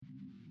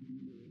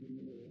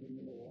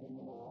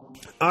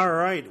All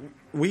right,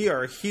 we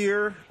are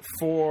here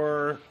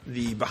for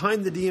the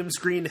Behind the DM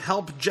Screen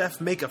Help Jeff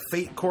Make a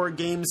Fate Core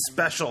Game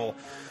special,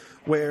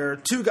 where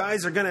two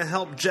guys are going to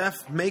help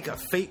Jeff make a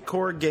Fate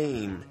Core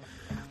game.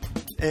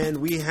 And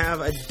we have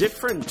a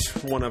different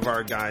one of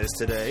our guys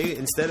today.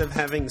 Instead of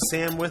having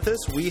Sam with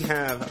us, we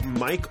have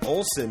Mike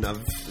Olson,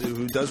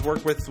 who does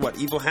work with,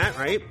 Evil Hat,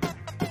 right?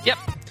 Yep,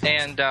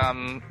 and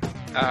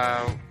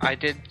I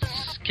did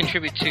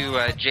contribute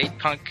to Jade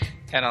Punk,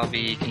 and I'll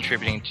be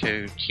contributing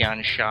to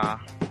Tian Sha.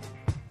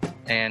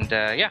 And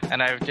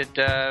and I did,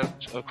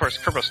 of course,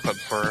 Kerberos Club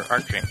for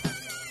Art Dream.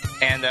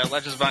 And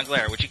Legends of Von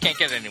Glare, which you can't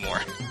get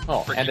anymore.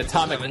 Oh, and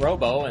Atomic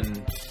Robo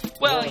and...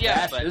 Well,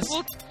 yeah, but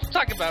we'll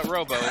talk about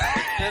Robo.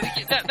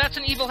 That's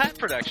an Evil Hat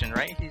production,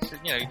 right? He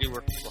said, you do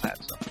work with Evil Hat,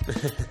 so...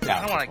 Yeah.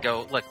 I don't want to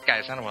go... Look,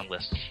 guys, I don't want to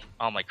list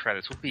all my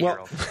credits. We'll be here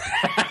all day.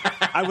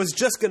 I was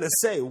just going to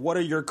say, what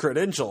are your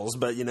credentials?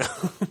 But,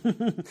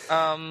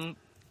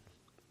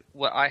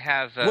 Well, I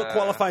have... what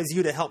qualifies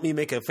you to help me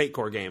make a Fate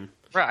Core game?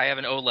 Right, I have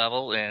an O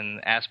level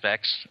in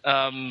Aspects.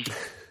 Yeah,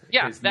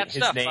 his stuff.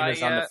 His name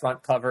is on the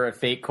front cover of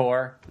Fate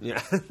Core.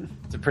 Yeah.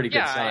 It's a pretty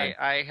good sign.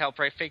 I helped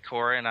write Fate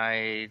Core, and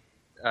I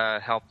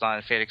helped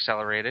on Fate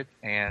Accelerated,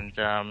 and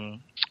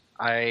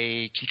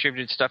I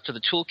contributed stuff to the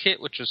toolkit,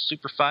 which was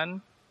super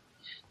fun.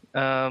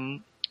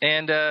 I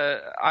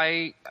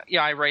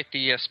write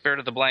the Spirit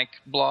of the Blank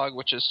blog,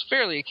 which is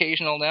fairly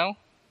occasional now.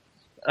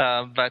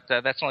 But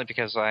that's only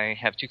because I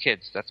have two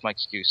kids. That's my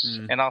excuse.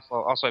 And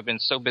also I've been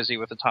so busy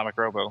with Atomic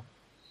Robo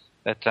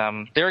that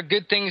there are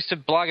good things to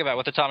blog about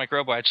with Atomic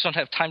Robo. I just don't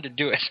have time to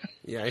do it.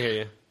 Yeah, I hear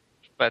you.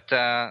 But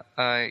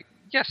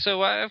so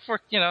I've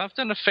worked. I've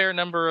done a fair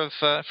amount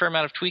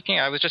of tweaking.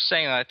 I was just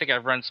saying that I think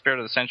I've run Spirit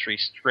of the Century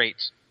straight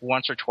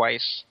once or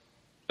twice,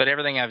 but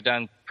everything I've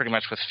done pretty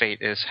much with Fate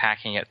is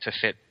hacking it to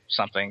fit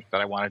something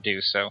that I want to do.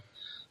 So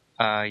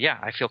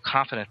I feel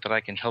confident that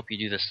I can help you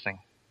do this thing.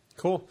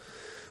 Cool.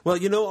 Well,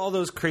 all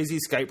those crazy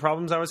Skype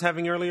problems I was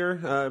having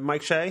earlier,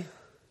 Mike Shea?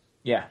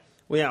 Yeah.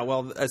 Well, yeah,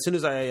 as soon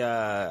as I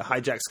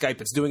hijack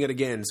Skype, it's doing it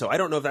again. So I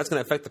don't know if that's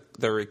going to affect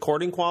the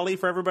recording quality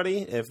for everybody,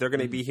 if they're going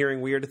to be hearing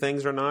weird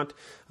things or not.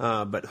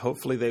 But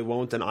hopefully they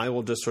won't, and I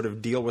will just sort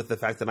of deal with the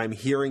fact that I'm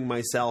hearing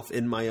myself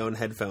in my own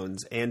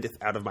headphones and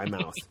out of my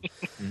mouth.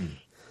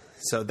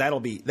 So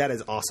that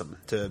is awesome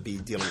to be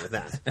dealing with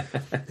that.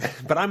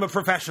 But I'm a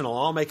professional.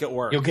 I'll make it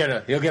work. You'll get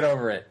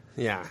over it.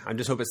 Yeah, I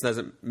just hope it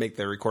doesn't make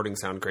the recording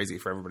sound crazy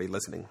for everybody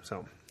listening.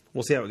 So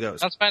we'll see how it goes.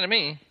 Sounds fine to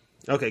me.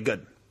 Okay,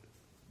 good.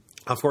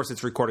 Of course,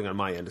 it's recording on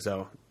my end,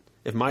 so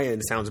if my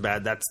end sounds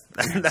bad, that's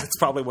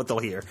probably what they'll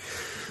hear.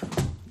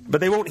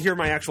 But they won't hear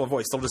my actual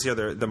voice; they'll just hear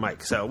the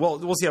mic. So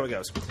we'll see how it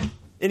goes.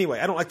 Anyway,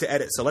 I don't like to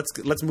edit, so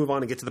let's move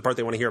on and get to the part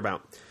they want to hear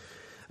about.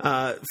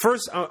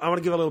 First, I want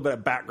to give a little bit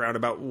of background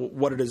about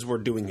what it is we're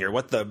doing here,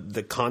 what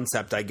the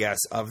concept, I guess,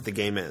 of the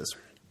game is.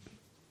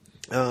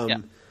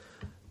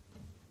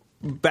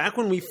 Back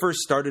when we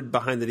first started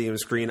Behind the DM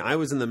Screen, I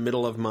was in the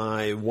middle of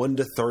my 1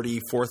 to 30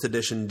 4th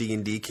edition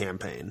D&D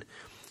campaign.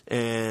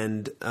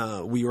 And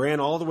we ran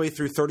all the way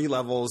through 30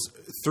 levels,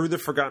 through the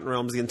Forgotten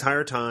Realms the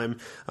entire time.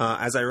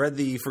 As I read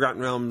the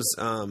Forgotten Realms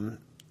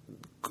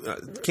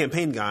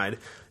campaign guide,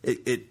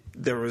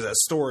 there was a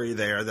story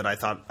there that I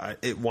thought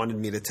it wanted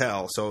me to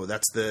tell. So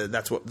that's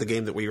what the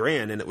game that we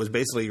ran, and it was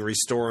basically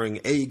restoring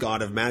a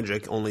god of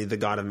magic. Only the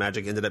god of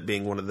magic ended up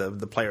being one of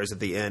the players at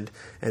the end,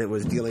 and it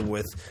was dealing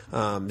with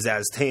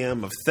Zaz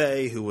Tam of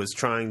Thay, who was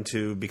trying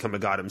to become a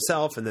god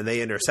himself, and then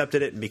they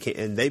intercepted it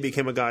and they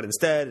became a god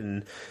instead,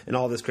 and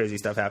all this crazy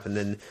stuff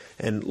happened.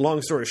 And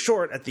long story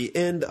short, at the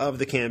end of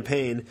the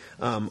campaign,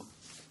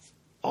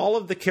 all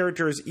of the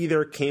characters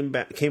either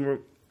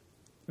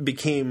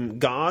became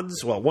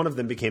gods. Well, one of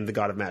them became the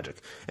god of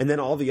magic, and then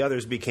all the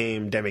others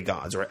became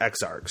demigods or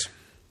exarchs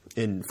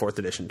in 4th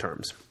edition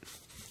terms.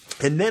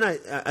 And then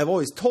I've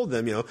always told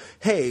them,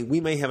 hey, we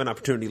may have an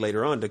opportunity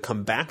later on to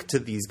come back to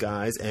these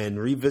guys and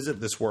revisit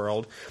this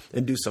world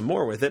and do some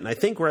more with it. And I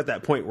think we're at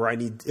that point where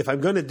if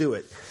I'm going to do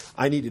it,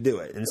 I need to do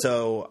it. And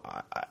so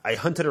I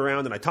hunted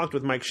around and I talked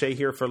with Mike Shea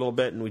here for a little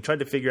bit, and we tried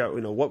to figure out,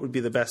 what would be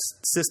the best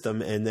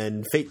system. And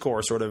then Fate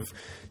Core sort of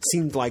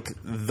seemed like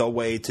the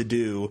way to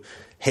do,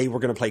 hey, we're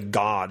going to play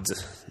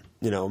gods,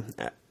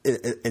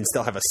 and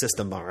still have a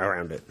system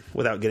around it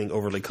without getting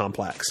overly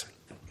complex.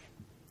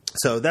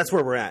 So that's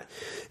where we're at,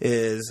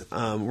 is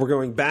we're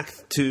going back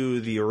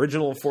to the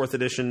original 4th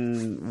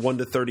edition 1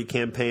 to 30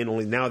 campaign,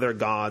 only now they're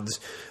gods,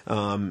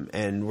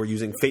 and we're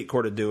using Fate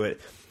Core to do it.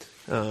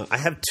 I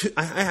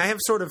have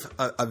sort of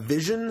a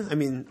vision. I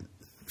mean,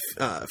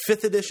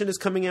 5th edition is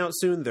coming out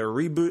soon. They're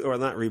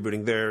not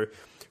rebooting. They're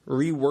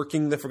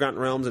reworking the Forgotten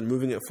Realms and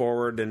moving it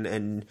forward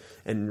and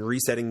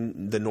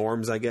resetting the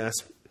norms, I guess.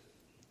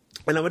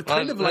 And I would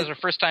kind of like... That's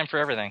our first time for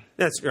everything.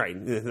 That's right.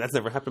 That's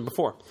never happened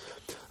before.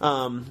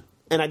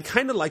 And I'd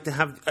kind of like to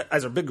have,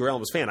 as a big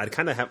Realms fan, I'd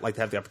kind of like to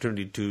have the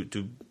opportunity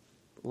to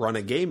run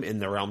a game in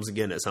the Realms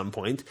again at some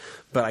point.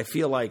 But I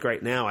feel like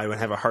right now I would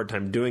have a hard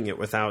time doing it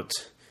without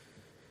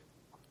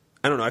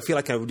I don't know. I feel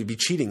like I would be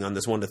cheating on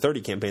this 1 to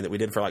 30 campaign that we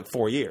did for like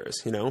 4 years.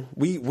 You know,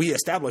 we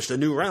established a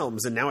new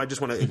realms, and now I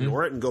just want to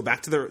ignore it and go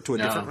back to a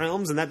different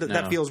realms, and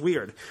that feels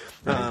weird.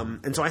 Right.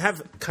 And so I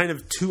have kind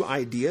of 2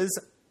 ideas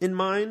in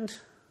mind.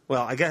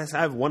 Well, I guess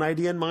I have one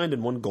idea in mind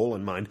and one goal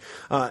in mind.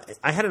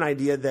 I had an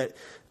idea that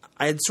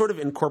I had sort of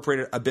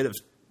incorporated a bit of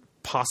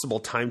possible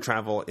time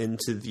travel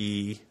into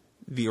the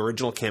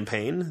original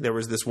campaign. There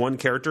was this one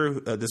character,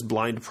 this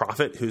blind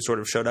prophet, who sort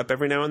of showed up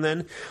every now and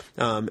then,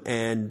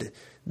 and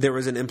there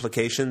was an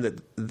implication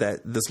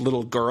that this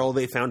little girl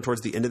they found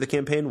towards the end of the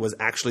campaign was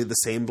actually the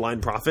same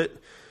blind prophet,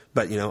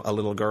 but, you know, a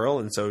little girl,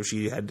 and so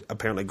she had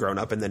apparently grown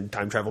up and then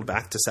time traveled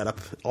back to set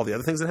up all the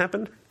other things that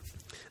happened.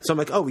 So I'm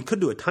like, oh, we could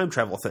do a time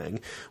travel thing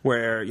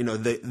where, you know,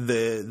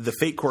 the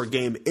Fate Core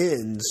game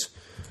ends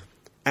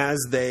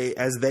as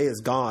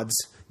gods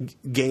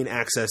gain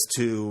access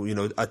to, you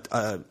know,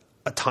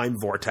 a time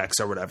vortex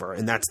or whatever,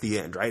 and that's the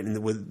end, right?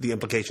 And with the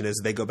implication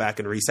is they go back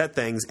and reset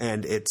things,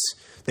 and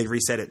they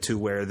reset it to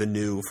where the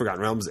new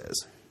Forgotten Realms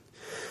is.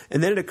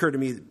 And then it occurred to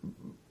me,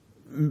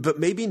 but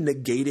maybe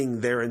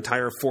negating their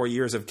entire 4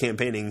 years of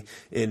campaigning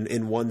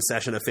in one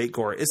session of Fate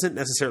Core isn't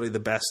necessarily the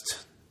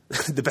best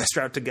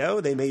route to go.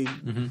 They may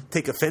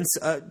take offense,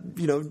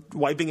 you know,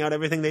 wiping out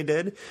everything they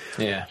did.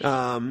 Yeah.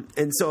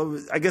 And so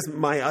I guess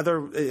my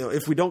other, you know,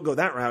 if we don't go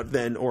that route,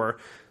 then or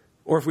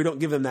if we don't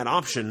give them that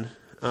option.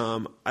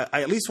 I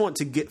at least want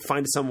to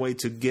find some way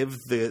to give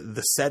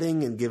the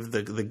setting and give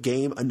the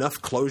game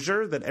enough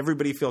closure that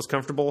everybody feels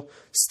comfortable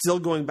still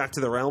going back to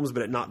the realms,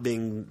 but it not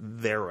being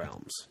their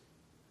realms.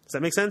 Does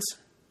that make sense?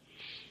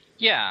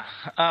 Yeah.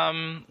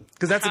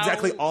 Because that's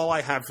exactly all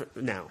I have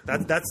now.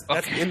 That's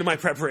the end of my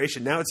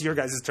preparation. Now it's your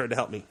guys' turn to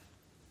help me.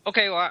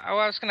 Okay, well,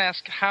 I was going to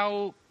ask,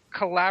 how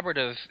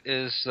collaborative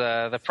is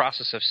the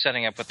process of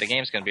setting up what the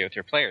game's going to be with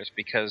your players?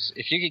 Because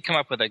if you could come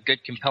up with a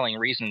good, compelling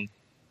reason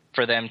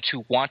for them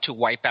to want to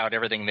wipe out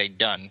everything they've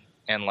done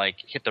and, like,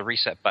 hit the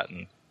reset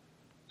button,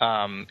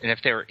 and if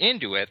they were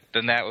into it,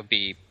 then that would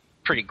be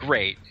pretty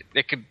great.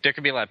 There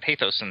could be a lot of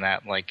pathos in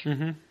that. Like,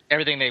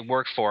 everything they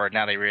worked for,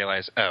 now they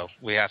realize, oh,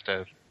 we have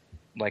to,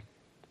 like,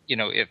 you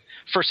know, if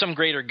for some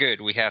greater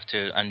good, we have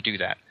to undo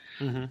that.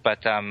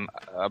 But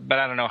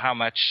I don't know how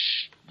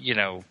much, you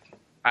know,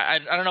 I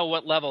don't know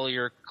what level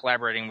you're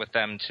collaborating with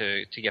them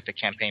to get the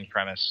campaign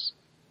premise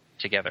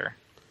together.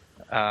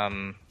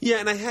 Yeah,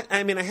 and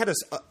I had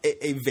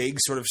a vague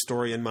sort of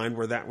story in mind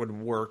where that would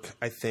work,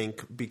 I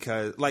think,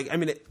 because, like, I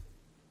mean,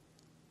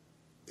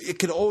 it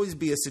could always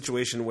be a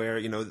situation where,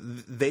 you know,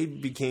 they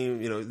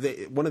became, you know,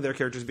 one of their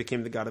characters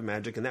became the god of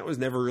magic, and that was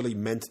never really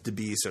meant to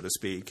be, so to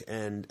speak,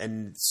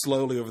 and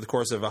slowly over the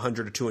course of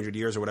 100 or 200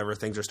 years or whatever,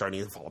 things are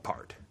starting to fall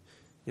apart,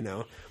 you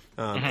know?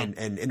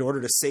 And in order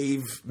to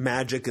save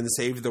magic and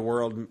save the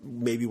world,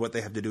 maybe what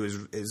they have to do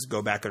is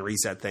go back and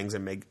reset things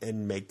and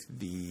make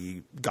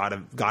the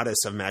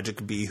goddess of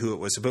magic be who it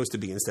was supposed to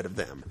be instead of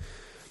them.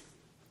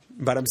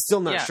 But I'm still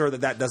not sure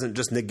that doesn't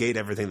just negate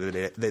everything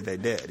that they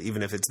did,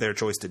 even if it's their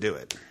choice to do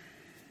it.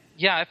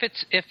 Yeah,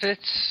 if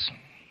it's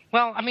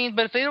well, I mean,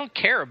 but if they don't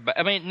care,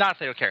 I mean, not if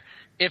they don't care.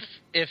 If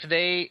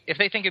they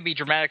think it'd be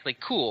dramatically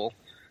cool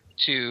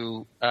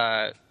to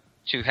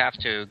have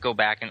to go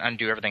back and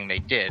undo everything they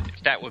did,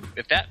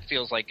 if that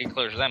feels like good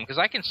closure to them, because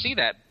I can see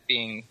that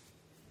being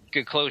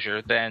good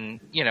closure, then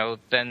I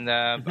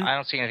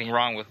don't see anything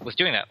wrong with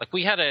doing that. Like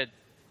we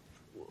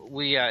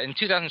in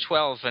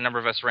 2012, a number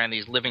of us ran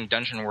these Living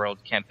Dungeon World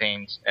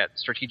campaigns at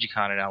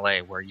Strategicon in LA,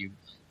 where you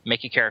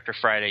make a character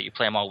Friday, you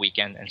play them all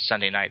weekend, and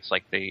Sunday night's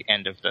like the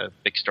end of the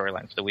big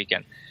storyline for the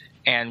weekend.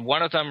 And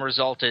one of them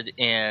resulted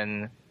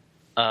in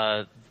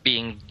it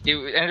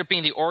ended up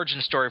being the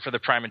origin story for the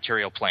Prime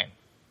Material Plane.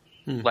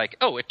 Like,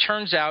 oh, it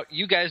turns out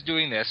you guys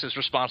doing this is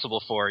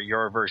responsible for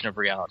your version of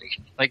reality.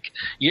 Like,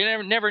 you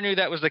never knew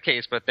that was the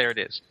case, but there it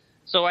is.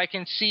 So I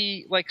can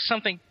see like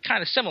something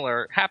kind of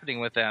similar happening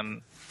with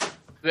them,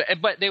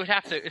 but it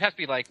has to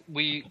be like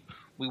we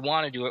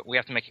want to do it. We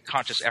have to make a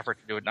conscious effort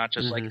to do it, not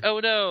just like, oh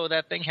no,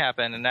 that thing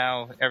happened and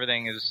now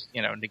everything is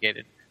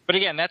negated. But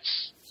again,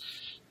 that's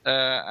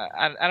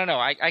I don't know.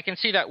 I can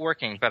see that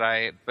working,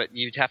 but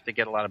you'd have to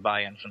get a lot of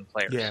buy-in from the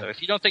players. Yeah. So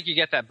if you don't think you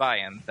get that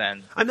buy-in,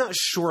 then I'm not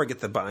sure I get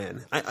the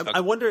buy-in.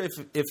 I wonder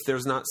if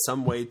there's not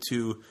some way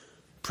to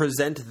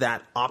present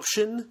that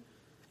option,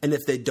 and if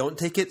they don't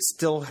take it,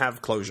 still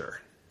have closure.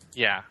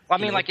 Yeah. Well,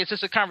 I mean, like, is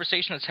this a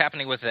conversation that's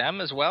happening with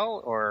them as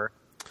well, or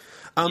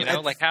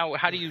like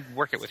how do you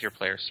work it with your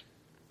players?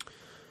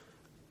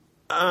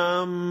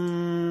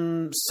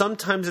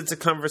 Sometimes it's a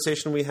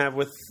conversation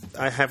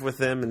I have with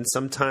them, and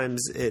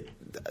sometimes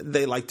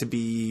they like to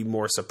be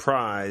more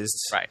surprised.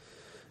 Right.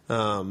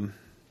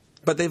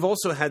 But they've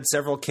also had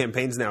several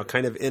campaigns now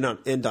kind of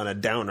end on a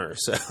downer,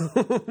 so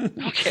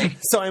okay.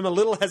 So I'm a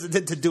little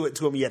hesitant to do it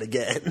to them yet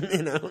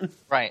again,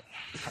 Right.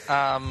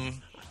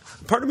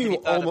 Part of me,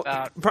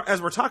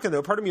 as we're talking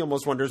though, part of me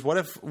almost wonders what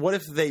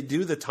if they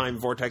do the time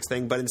vortex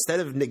thing, but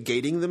instead of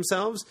negating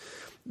themselves,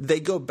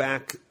 they go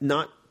back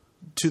not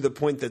to the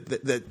point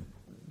that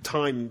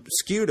time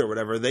skewed or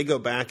whatever, they go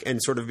back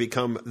and sort of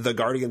become the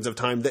guardians of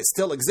time that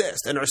still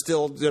exist and are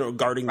still,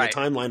 guarding the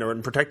timeline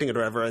and protecting it or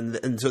whatever.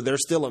 And so they're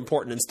still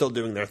important and still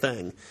doing their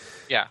thing.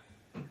 Yeah.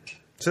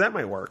 So that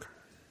might work.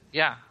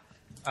 Yeah.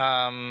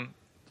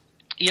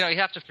 You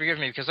have to forgive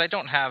me because I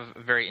don't have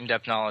very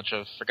in-depth knowledge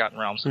of Forgotten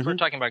Realms. If we're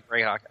talking about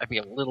Greyhawk, I'd be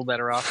a little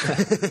better off.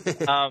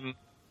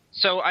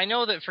 So I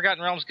know that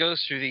Forgotten Realms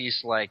goes through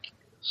these,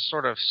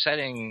 sort of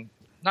setting,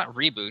 not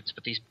reboots,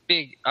 but these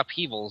big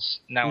upheavals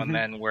now and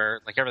then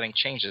where, everything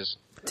changes.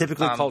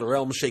 Typically called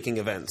realm-shaking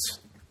events.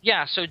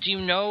 Yeah, so do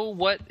you know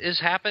what is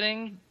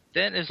happening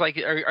then?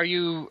 Are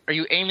you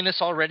aiming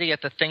this already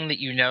at the thing that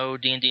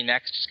D&D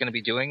Next is going to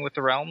be doing with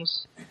the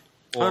realms?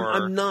 Or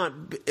I'm not,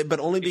 but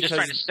only because just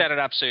trying to set it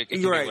up so it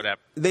can do whatever.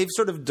 They've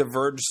sort of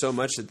diverged so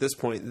much at this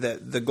point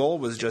that the goal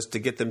was just to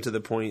get them to the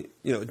point.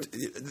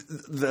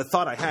 The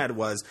thought I had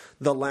was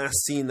the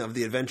last scene of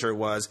the adventure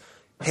was,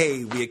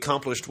 "Hey, we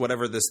accomplished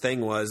whatever this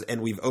thing was,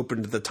 and we've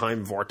opened the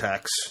time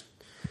vortex."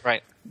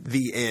 Right.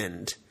 The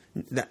end.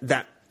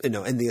 That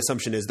and the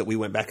assumption is that we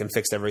went back and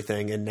fixed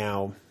everything, and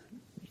now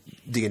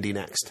D&D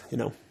Next.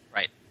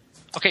 Right.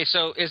 Okay,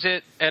 so is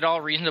it at all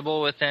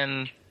reasonable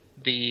within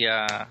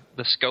the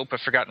scope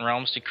of Forgotten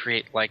Realms to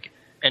create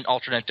an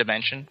alternate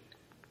dimension,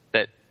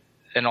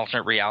 an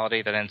alternate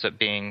reality that ends up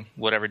being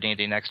whatever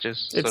D&D Next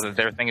is, so that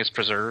their thing is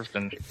preserved?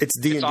 And it's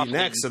D&D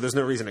Next, so there's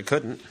no reason it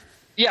couldn't.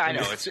 Yeah, I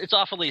know it's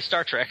awfully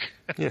Star Trek,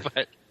 yeah.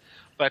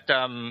 but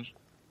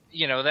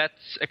that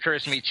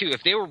occurs to me too.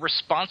 If they were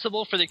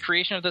responsible for the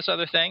creation of this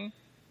other thing,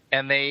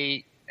 and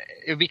it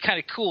would be kind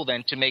of cool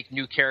then to make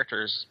new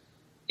characters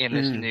in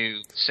this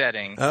new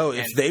setting. Oh,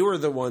 if they were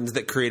the ones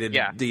that created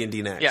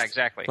D&D Next. Yeah,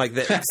 exactly.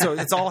 So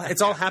it's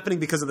all happening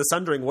because of the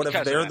Sundering. What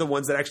if they're the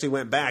ones that actually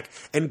went back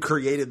and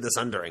created the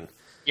Sundering?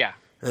 Yeah.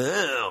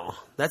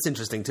 Oh, that's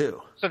interesting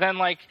too. So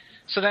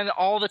then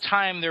all the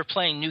time they're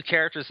playing new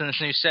characters in this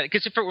new set.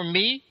 Because if it were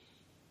me,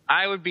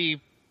 I'd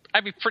be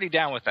pretty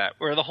down with that.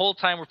 Where the whole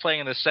time we're playing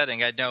in this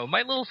setting, I'd know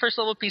my little first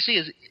level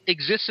PC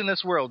exists in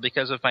this world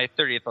because of my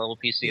 30th level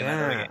PC.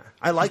 Yeah,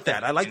 I like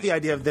that. I like the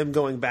idea of them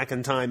going back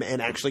in time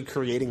and actually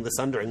creating the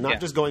Sundering, not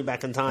just going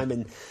back in time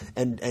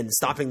and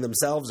stopping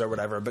themselves or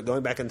whatever, but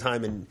going back in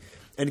time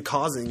and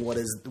causing what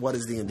is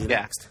D&D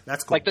Next.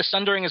 That's cool. The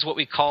Sundering is what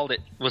we call it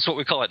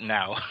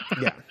now.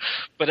 Yeah.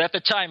 But at the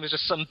time, it was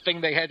just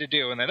something they had to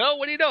do, and then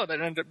what do you know?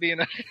 That ended up being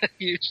a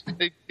huge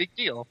big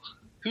deal.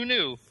 Who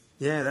knew?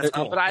 Yeah, that's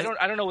cool. But I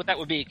don't know what that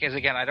would be because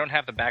again, I don't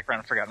have the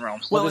background in Forgotten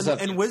Realms. Well,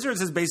 and Wizards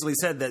has basically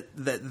said that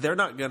they're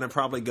not going to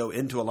probably go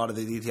into a lot of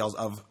the details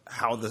of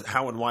how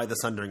and why the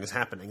Sundering is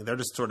happening. They're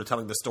just sort of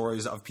telling the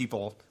stories of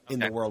people in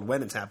the world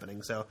when it's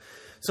happening. So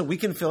we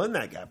can fill in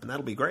that gap, and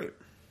that'll be great.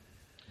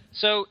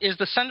 So is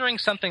the Sundering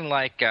something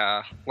like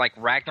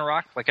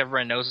Ragnarok, like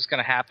everyone knows it's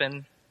going to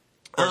happen?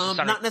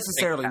 Not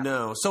necessarily,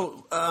 no.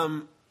 So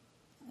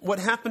what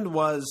happened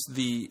was at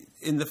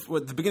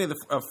the beginning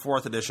of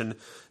 4th edition,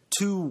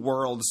 2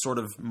 worlds sort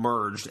of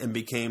merged and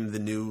became the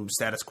new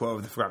status quo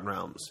of the Forgotten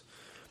Realms.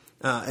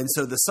 And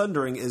so the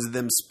Sundering is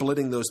them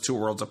splitting those 2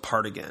 worlds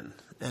apart again.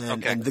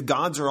 And the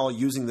gods are all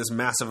using this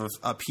massive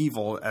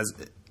upheaval as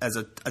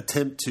an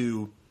attempt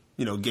to,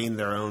 gain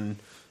their own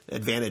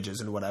advantages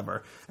and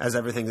whatever, as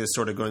everything is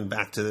sort of going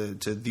back to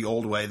the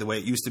old way, the way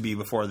it used to be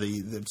before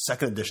the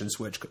 2nd edition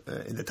switch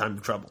in the Time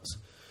of Troubles.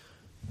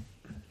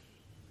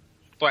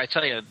 Boy, I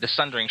tell you, the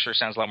Sundering sure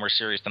sounds a lot more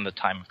serious than the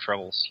Time of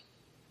Troubles.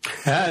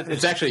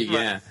 It's actually,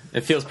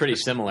 it feels pretty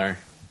similar.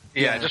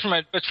 Yeah, just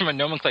from a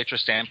nomenclature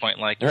standpoint,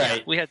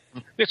 we had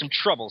some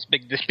troubles,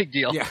 big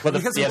deal. Yeah, well, the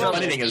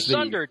funny thing is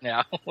sundered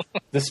now.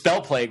 The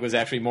spell plague was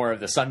actually more of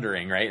the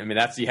Sundering, right? I mean,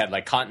 you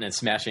had continents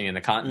smashing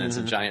into continents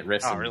and giant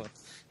rifts. Oh, really?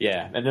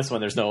 Yeah, and this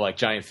one there's no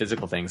giant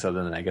physical things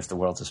other than I guess the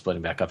worlds are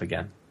splitting back up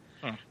again.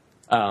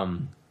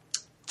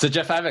 So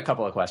Jeff, I have a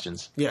couple of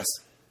questions. Yes.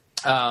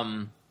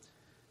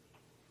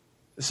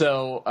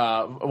 So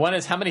one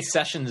is, how many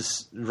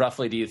sessions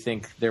roughly do you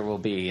think there will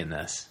be in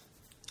this?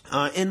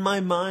 In my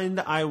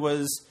mind, I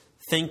was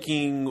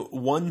thinking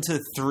 1 to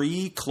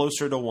 3,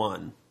 closer to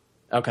 1.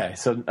 Okay,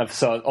 so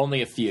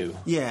only a few.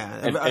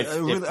 Yeah,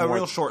 a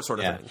real short sort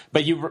of thing.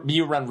 But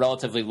you run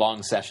relatively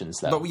long sessions,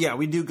 though. But yeah,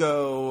 we do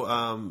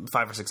go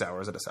 5 or 6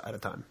 hours at a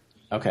time.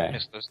 Okay.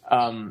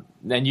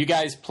 And you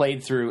guys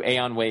played through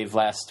Aeon Wave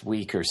last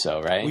week or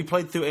so, right? We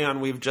played through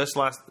Aeon Wave just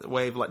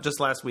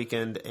last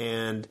weekend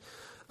and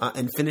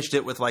finished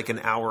it with an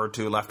hour or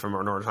 2 left from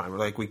our normal time.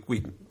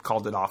 We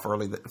called it off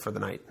early for the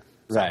night.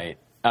 So. Right.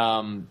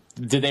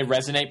 Did they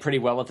resonate pretty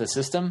well with the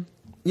system?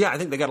 Yeah, I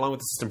think they got along with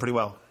the system pretty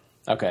well.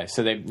 Okay,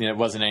 so it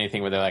wasn't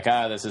anything where they're like,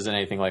 this isn't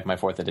anything like my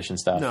 4th edition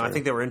stuff. No, I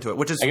think they were into it,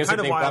 which is kind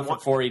of why I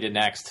want from 4E to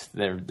Next.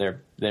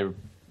 They're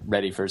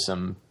ready for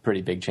some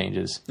pretty big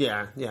changes.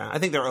 Yeah. I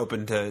think they're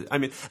open to. I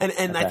mean,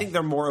 and I think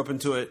they're more open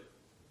to it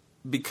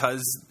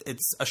because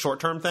it's a short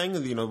term thing.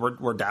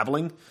 We're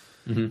dabbling.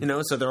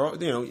 Mm-hmm. So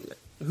they're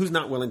who's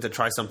not willing to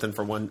try something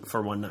for one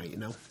night.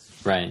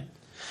 Right.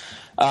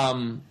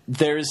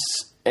 There's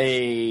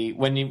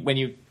when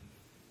you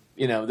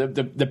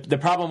the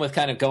problem with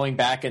kind of going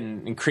back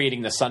and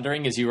creating the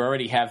Sundering is you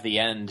already have the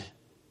end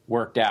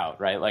worked out,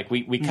 right? Like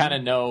we kind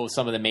of know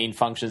some of the main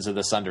functions of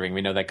the Sundering.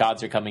 We know that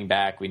gods are coming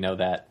back. We know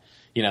that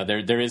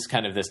there is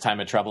kind of this Time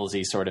of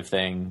Troubles-y sort of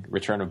thing,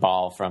 Return of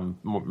Baal from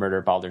Murder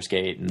at Baldur's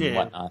Gate and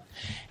whatnot.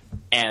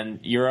 And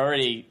you're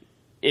already,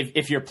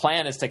 if your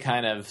plan is to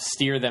kind of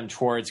steer them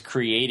towards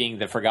creating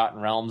the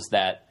Forgotten Realms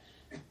that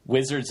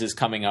Wizards is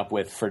coming up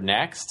with for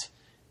next,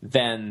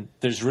 then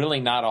there's really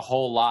not a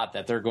whole lot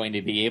that they're going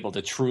to be able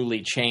to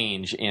truly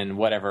change in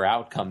whatever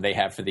outcome they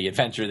have for the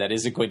adventure that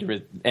isn't going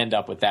to end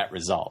up with that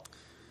result.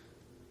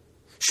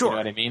 Sure. You know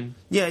what I mean?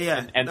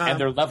 Yeah. And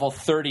they're level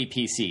 30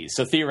 PCs.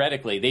 So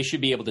theoretically, they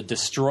should be able to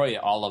destroy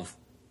all of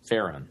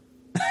Faerun.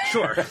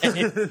 Sure.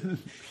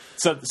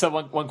 So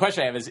one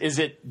question I have is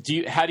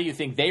how do you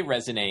think they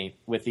resonate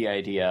with the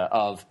idea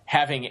of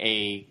having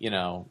a,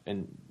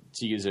 and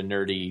to use a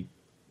nerdy,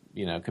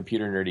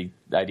 computer nerdy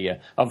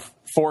idea of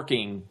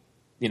forking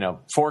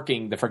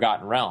the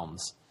Forgotten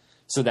Realms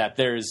so that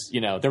there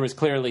was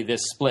clearly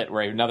this split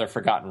where another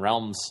Forgotten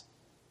Realms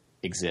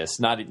exists,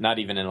 not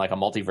even in like a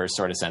multiverse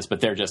sort of sense, but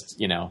they're just,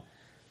 the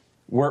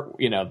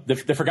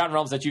Forgotten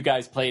Realms that you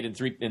guys played in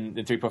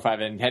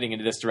 3.5 and heading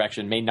into this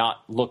direction may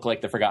not look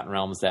like the Forgotten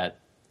Realms that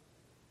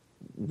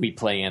we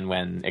play in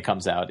when it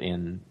comes out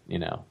in,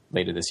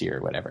 later this year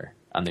or whatever,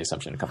 on the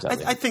assumption it comes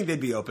out. I think they'd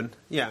be open.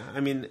 Yeah. I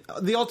mean,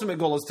 the ultimate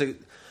goal is to,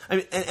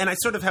 and I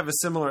sort of have a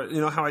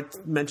similar, how I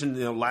mentioned,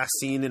 last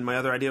scene in my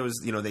other idea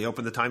was, they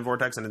open the time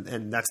vortex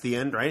and that's the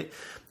end, right?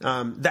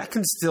 That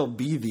can still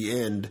be the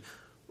end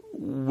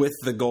with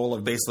the goal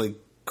of basically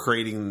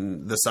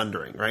creating the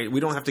Sundering, right? We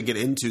don't have to get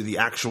into the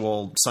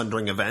actual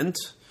Sundering event.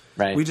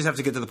 Right. We just have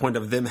to get to the point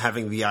of them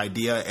having the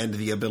idea and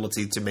the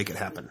ability to make it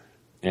happen.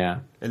 Yeah.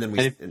 And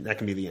then and that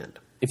can be the end.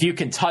 If you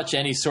can touch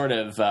any sort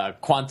of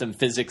quantum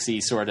physics-y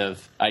sort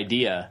of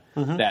idea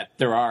that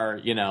there are,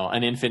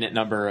 an infinite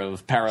number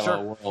of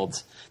parallel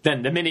worlds,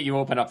 then the minute you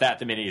open up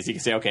you can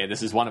say, okay,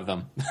 this is one of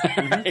them.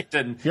 Right?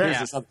 And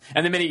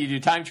the minute you do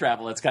time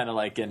travel, it's kind of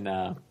like in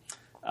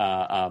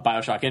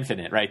BioShock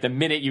Infinite, right? The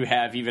minute you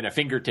have even a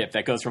fingertip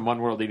that goes from one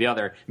world to the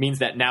other means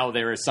that now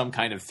there is some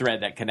kind of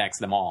thread that connects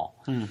them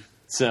all.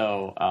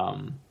 So,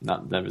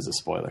 that was a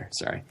spoiler.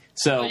 Sorry.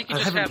 So I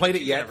haven't played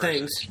it yet.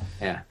 Thanks.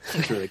 Yeah,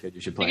 it's really good.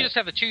 You should play. You can just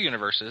have the two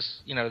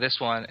universes. This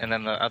one and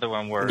then the other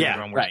one where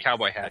everyone wears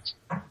cowboy hats.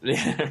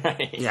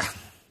 Right. Yeah.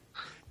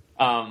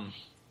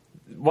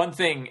 One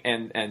thing,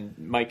 and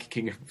Mike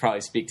can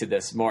probably speak to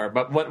this more,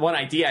 but one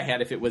idea I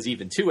had, if it was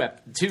even two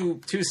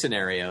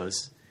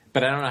scenarios,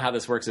 but I don't know how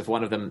this works if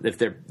one of them, if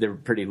they're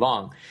pretty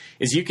long,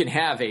 is you can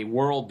have a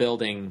world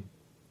building.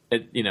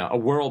 A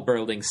world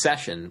building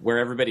session where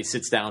everybody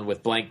sits down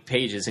with blank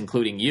pages,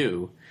 including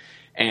you,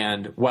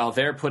 and while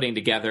they're putting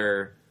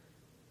together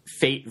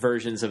Fate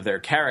versions of their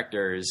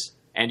characters,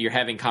 and you're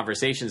having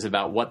conversations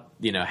about what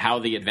how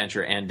the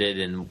adventure ended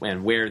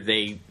and where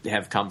they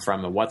have come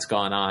from and what's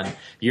gone on,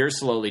 you're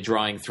slowly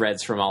drawing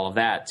threads from all of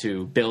that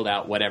to build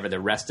out whatever the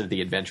rest of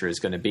the adventure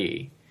is going to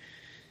be.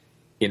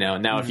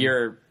 Now if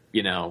you're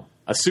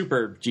a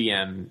super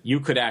GM, you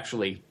could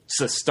actually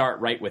start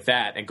right with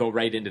that and go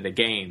right into the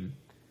game.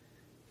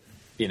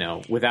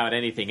 Without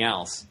anything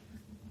else.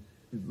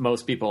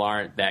 Most people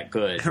aren't that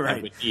good.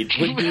 Right.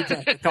 We need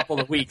a couple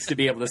of weeks to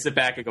be able to sit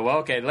back and go, well,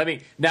 okay,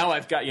 now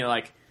I've got, in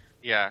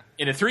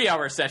a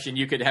 3-hour session,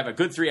 you could have a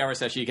good 3-hour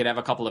session. You could have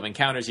a couple of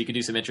encounters. You could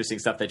do some interesting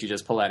stuff that you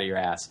just pull out of your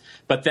ass.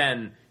 But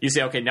then you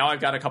say, okay, now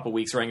I've got a couple of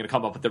weeks where I'm going to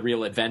come up with the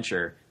real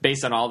adventure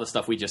based on all the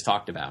stuff we just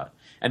talked about.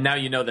 And now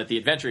you know that the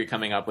adventure you're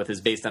coming up with is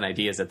based on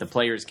ideas that the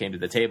players came to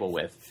the table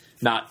with,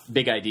 not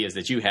big ideas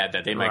that you had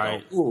that they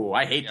might go, ooh,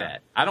 I hate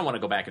that. I don't want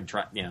to go back and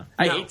try,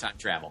 I hate time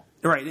travel.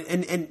 Right.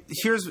 And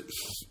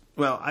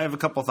I have a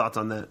couple thoughts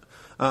on that.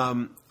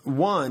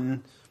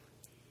 One,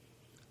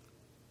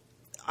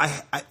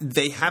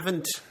 they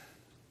haven't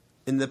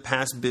in the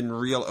past been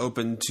real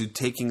open to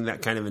taking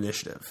that kind of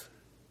initiative.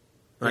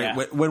 Right?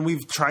 Yeah. When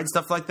we've tried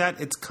stuff like that,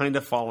 it's kind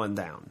of fallen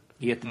down.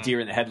 You get the deer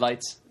in the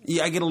headlights?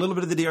 Yeah, I get a little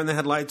bit of the deer in the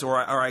headlights, or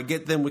I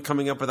get them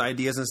coming up with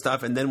ideas and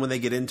stuff, and then when they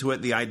get into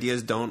it, the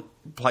ideas don't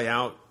play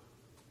out.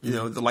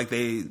 Like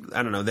they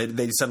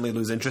suddenly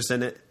lose interest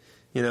in it.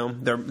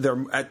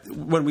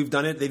 When we've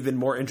done it, they've been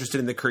more interested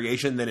in the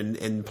creation than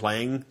in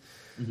playing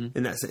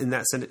in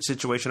that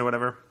situation or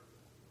whatever.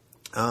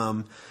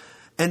 And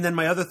then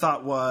my other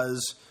thought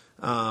was,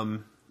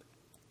 Aeon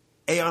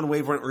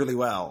Wave went really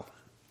well.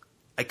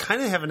 I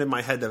kind of have it in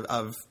my head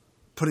of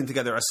putting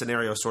together a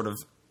scenario sort of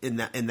in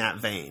that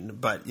vein,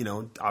 but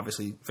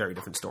obviously very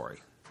different story.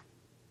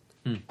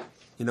 You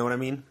know what I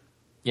mean?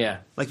 Yeah.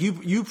 Like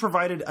you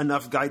provided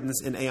enough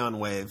guidance in Aeon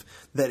Wave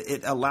that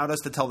it allowed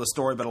us to tell the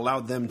story, but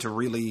allowed them to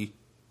really,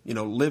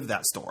 live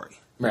that story.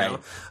 Right.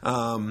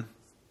 And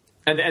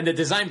the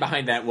design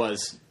behind that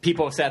was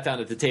people sat down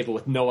at the table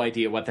with no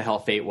idea what the hell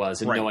Fate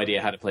was and no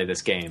idea how to play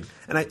this game.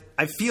 And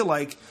I feel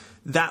like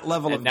that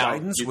level of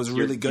guidance was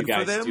really good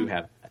for them. Do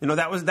have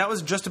that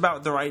was just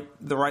about the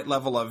right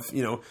level of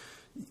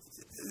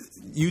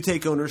you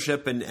take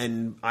ownership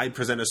and I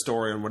present a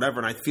story and whatever,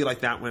 and I feel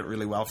like that went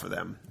really well for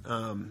them.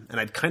 And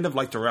I'd kind of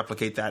like to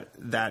replicate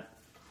that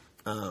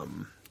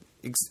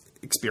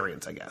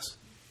experience, I guess.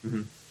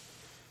 Mm-hmm.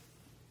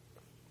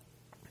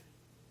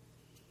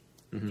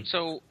 Mm-hmm.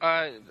 So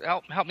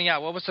help me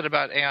out. What was it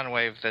about Aeon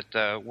Wave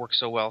that worked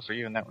so well for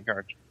you in that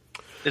regard?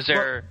 Is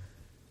there...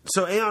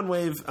 So Aeon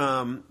Wave,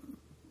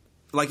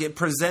 like it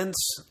presents...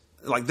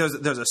 Like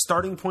there's a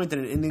starting point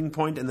and an ending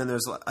point, and then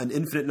there's an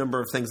infinite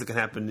number of things that can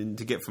happen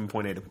to get from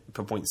point A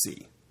to point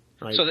C.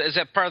 Right? So is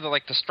that part of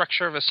the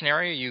structure of a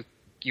scenario?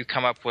 You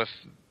come up with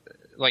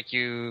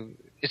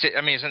is it?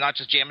 I mean, is it not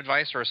just jam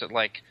advice, or is it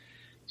like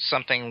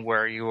something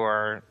where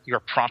you're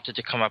prompted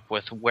to come up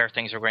with where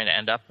things are going to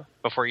end up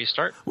before you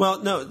start?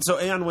 Well, no. So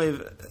Aeon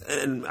Wave,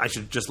 and I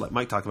should just let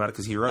Mike talk about it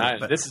because he wrote it.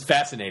 But This is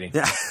fascinating.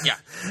 Yeah,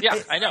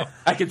 yeah, I know.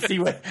 I can see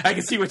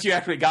what you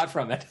actually got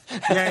from it.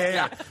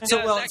 Yeah.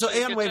 So actually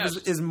Aeon Wave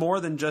is more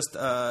than just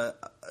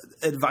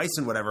advice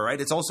and whatever,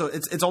 right? It's also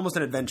it's almost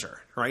an adventure,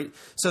 right?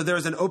 So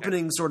there's an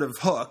opening sort of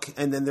hook,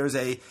 and then there's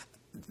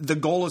the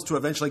goal is to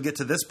eventually get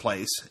to this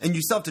place, and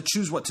you still have to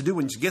choose what to do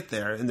when you get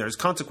there, and there's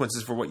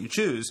consequences for what you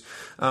choose.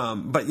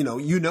 But you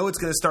know it's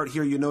going to start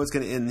here, it's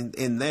going to end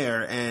in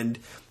there, and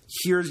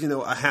here's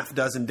a half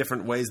dozen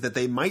different ways that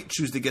they might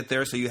choose to get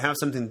there, so you have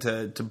something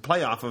to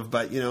play off of.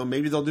 But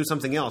maybe they'll do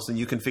something else, and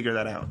you can figure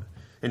that out.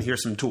 And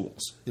here's some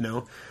tools,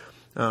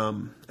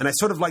 And I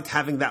sort of liked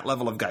having that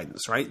level of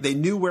guidance, right? They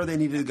knew where they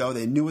needed to go,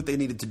 they knew what they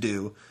needed to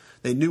do,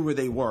 they knew where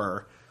they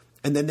were,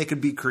 and then they could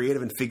be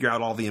creative and figure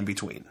out all the in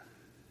between.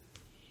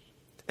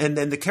 And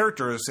then the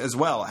characters as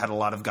well had a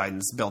lot of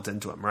guidance built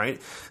into them,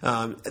 right?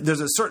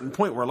 There's a certain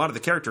point where a lot of the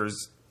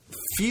characters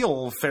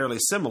feel fairly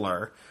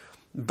similar,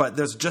 but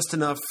there's just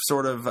enough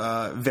sort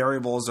of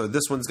variables, or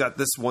this one's got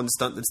this one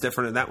stunt that's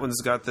different, and that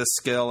one's got this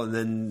skill, and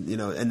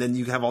then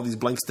you have all these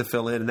blanks to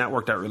fill in, and that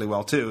worked out really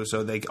well too.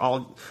 So they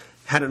all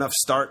had enough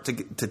start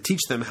to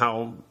teach them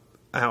how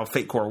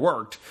Fate Core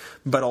worked,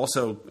 but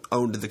also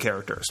owned the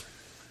characters.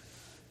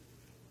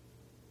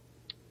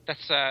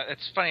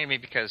 It's funny to me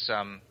because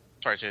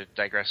sorry to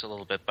digress a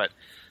little bit, but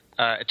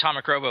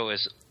Atomic Robo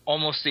is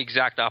almost the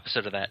exact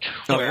opposite of that.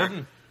 Oh,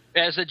 yeah?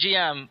 As a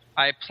GM,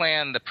 I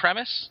plan the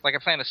premise, like I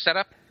plan the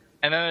setup,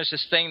 and then there's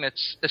this thing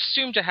that's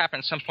assumed to happen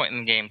at some point in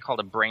the game called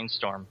a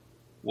brainstorm,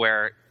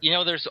 where,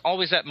 there's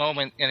always that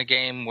moment in a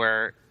game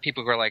where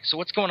people go like, so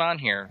what's going on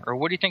here? Or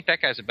what do you think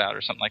that guy's about?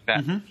 Or something like that.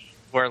 Mm-hmm.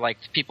 Where,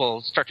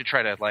 people start to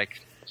try to,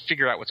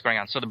 figure out what's going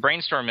on. So the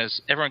brainstorm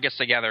is everyone gets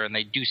together and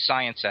they do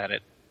science at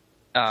it.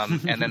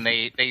 And then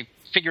they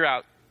figure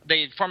out,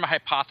 they form a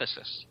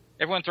hypothesis.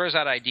 Everyone throws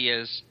out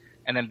ideas,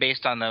 and then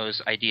based on those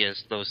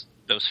ideas, those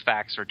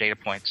facts or data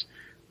points,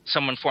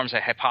 someone forms a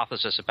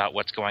hypothesis about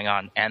what's going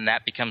on, and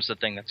that becomes the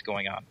thing that's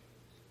going on.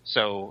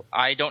 So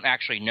I don't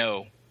actually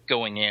know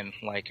going in,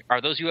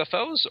 are those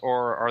UFOs,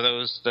 or are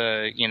those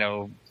the,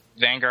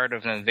 vanguard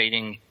of an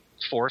invading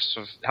force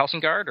of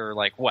Helsingard, or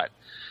what?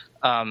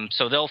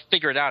 So they'll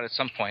figure it out at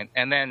some point.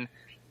 And then,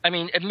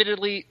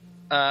 admittedly,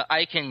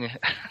 I can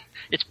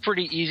 – it's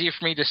pretty easy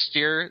for me to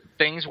steer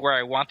things where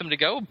I want them to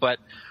go, but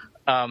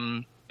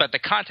the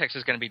context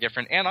is going to be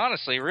different. And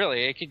honestly,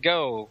 really, it could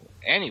go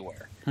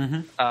anywhere.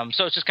 Mm-hmm.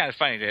 So it's just kind of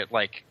funny to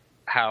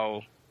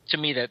how to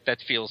me that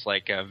feels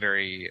like a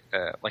very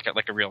like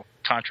a real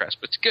contrast,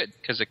 but it's good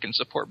because it can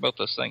support both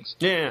those things.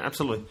 Yeah,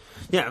 absolutely.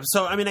 Yeah.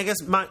 So I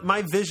guess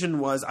my vision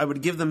was I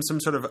would give them some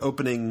sort of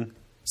opening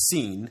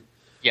scene.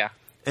 Yeah.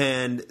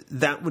 And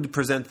that would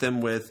present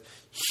them with,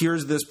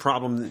 here's this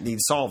problem that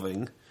needs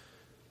solving.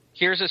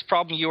 Here's this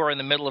problem you are in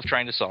the middle of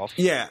trying to solve.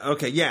 Yeah,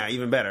 okay, yeah,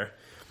 even better.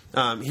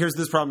 Here's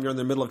this problem you're in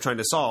the middle of trying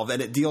to solve,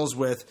 and it deals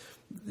with,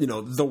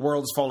 the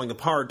world's falling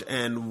apart,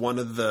 and one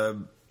of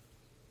the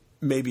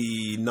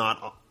maybe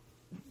not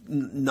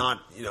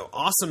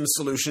awesome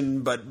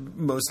solution, but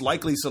most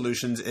likely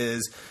solutions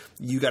is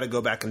you got to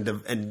go back and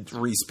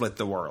resplit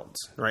the world,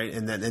 right,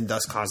 and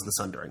thus cause the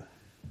sundering.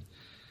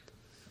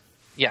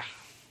 Yeah.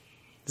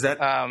 Does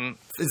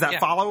that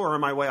follow, or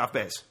am I way off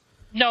base?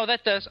 No,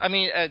 that does.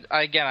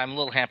 Again, I'm a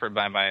little hampered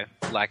by my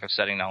lack of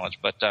setting knowledge,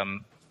 but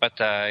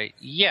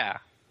yeah.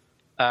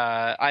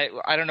 I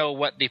don't know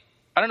what the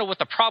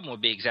problem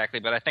would be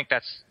exactly, but I think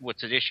that's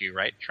what's at issue,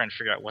 right? Trying to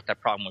figure out what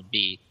that problem would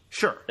be.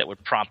 Sure. That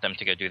would prompt them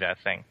to go do that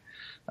thing.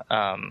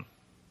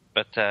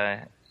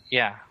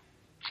 Yeah.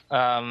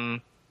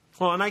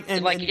 Well,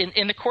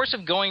 in the course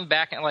of going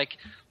back and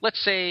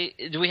let's say,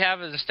 do we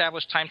have an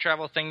established time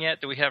travel thing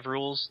yet? Do we have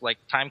rules like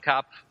Time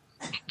Cop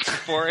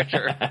for it?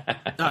 Or?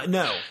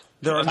 No,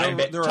 there are Time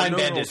no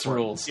Bandits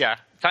rules. Yeah,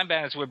 Time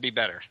Bandits would be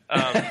better.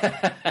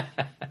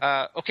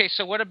 Okay,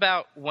 so what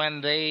about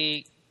when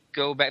they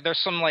go back? There's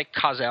some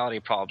causality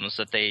problems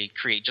that they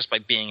create just by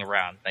being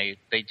around. They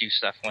do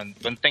stuff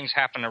when things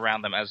happen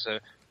around them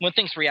when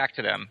things react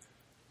to them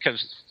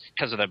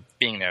because of them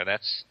being there.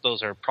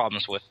 Those are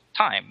problems with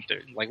time.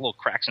 They're little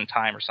cracks in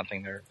time or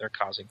something they're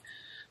causing.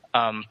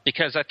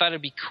 Because I thought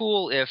it'd be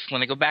cool if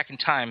when they go back in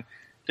time,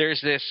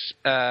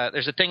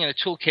 there's a thing in a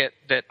toolkit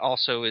that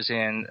also is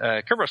in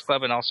Kerberos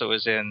Club and also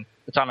is in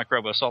Atomic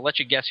Robo. So I'll let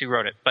you guess who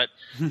wrote it. But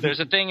there's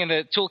a thing in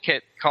the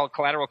toolkit called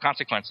Collateral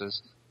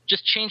Consequences.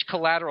 Just change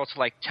collateral to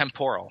like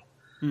temporal.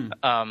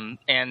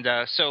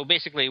 So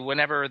basically,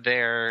 whenever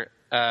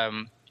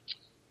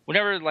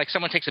like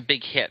someone takes a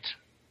big hit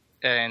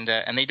and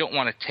they don't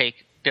want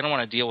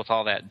to deal with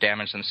all that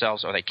damage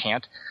themselves, or they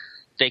can't,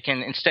 they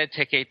can instead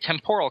take a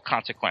temporal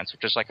consequence,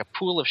 which is like a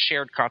pool of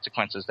shared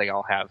consequences they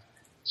all have.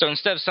 So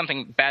instead of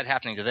something bad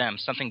happening to them,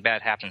 something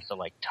bad happens to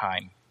like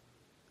time.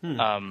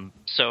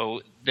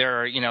 So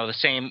there are, the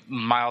same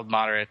mild,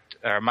 moderate,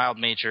 or mild,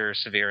 major,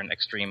 severe, and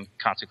extreme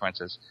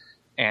consequences.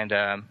 And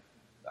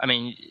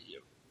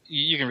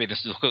you can read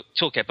this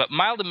toolkit, but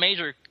mild and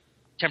major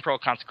temporal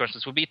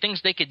consequences would be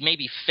things they could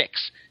maybe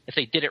fix if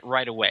they did it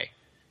right away.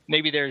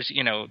 Maybe there's,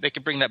 they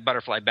could bring that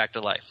butterfly back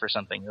to life or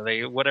something.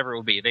 Whatever it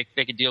would be,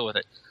 they could deal with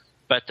it.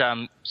 But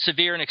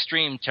severe and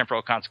extreme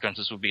temporal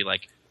consequences would be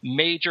like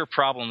major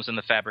problems in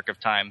the fabric of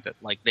time that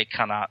like they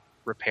cannot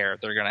repair.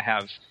 They're going to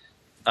have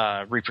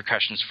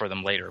repercussions for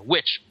them later,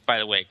 which, by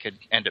the way, could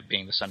end up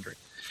being the Sundering,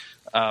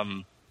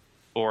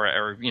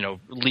 or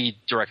lead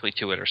directly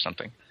to it or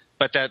something.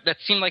 But that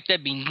seemed like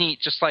that'd be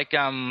neat, just like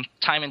Time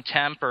and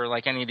Temp or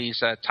like any of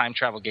these time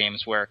travel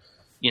games where,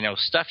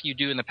 stuff you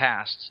do in the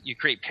past, you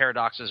create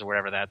paradoxes or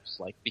whatever, that's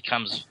like you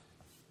kind of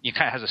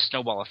has a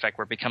snowball effect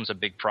where it becomes a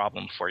big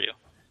problem for you.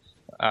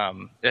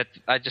 It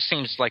just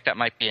seems like that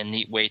might be a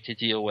neat way to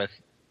deal with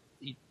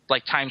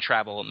like time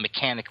travel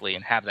mechanically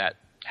and have that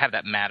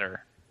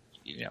matter,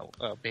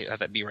 have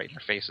that be right in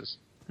their faces.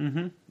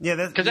 Mm-hmm.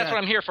 Yeah, because that's what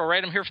I'm here for,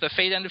 right? I'm here for the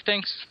fate end of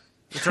things.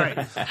 That's right.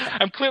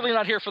 I'm clearly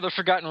not here for the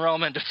Forgotten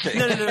Realm end of things.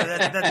 No.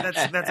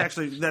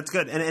 That's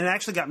good, and it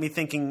actually got me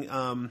thinking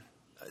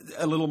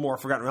a little more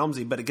Forgotten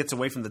Realmsy, but it gets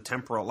away from the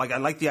temporal. Like I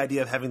like the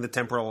idea of having the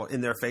temporal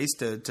in their face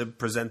to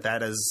present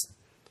that as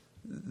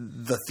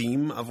the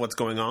theme of what's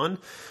going on.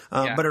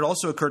 But it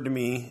also occurred to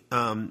me.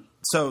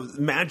 So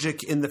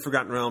magic in the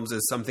Forgotten Realms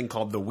is something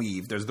called the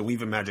Weave. There's the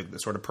Weave of magic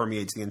that sort of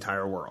permeates the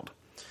entire world,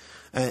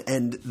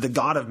 and the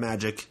god of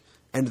magic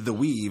and the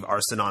Weave are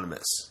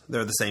synonymous.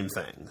 They're the same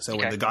thing. So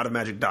when the god of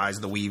magic dies,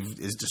 the Weave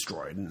is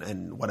destroyed,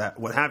 and what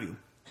have you.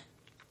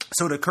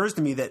 So it occurs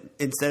to me that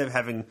instead of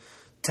having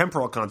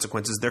temporal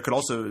consequences, there could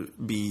also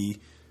be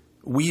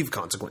Weave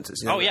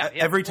consequences.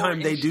 Every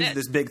time they do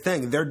this big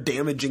thing, they're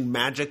damaging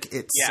magic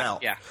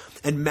itself. Yeah.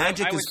 And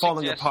magic is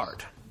falling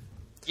apart.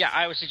 Yeah,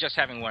 I would suggest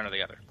having one or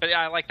the other. But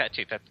I like that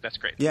too. That's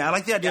great. Yeah, I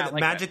like the idea that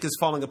magic is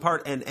falling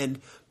apart, and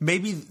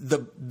maybe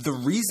the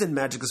reason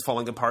magic is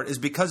falling apart is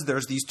because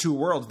there's these two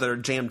worlds that are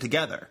jammed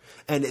together.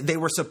 And they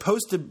were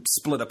supposed to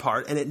split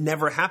apart, and it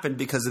never happened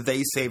because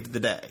they saved the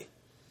day.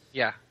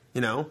 Yeah.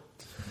 And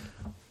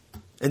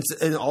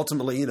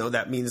ultimately,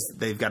 that means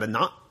they've got to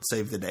not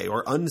save the day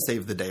or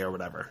unsave the day or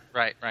whatever.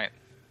 Right.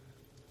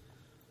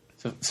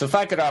 So if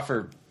I could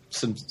offer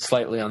some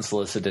slightly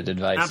unsolicited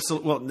advice.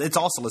 Absolutely. Well, it's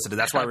all solicited.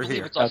 That's why we're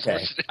here.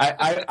 Okay.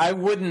 I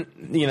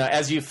wouldn't,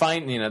 as you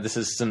find, this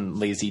is some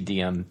lazy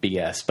DM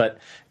BS, but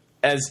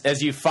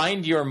as you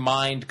find your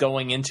mind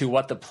going into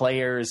what the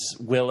players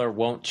will or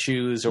won't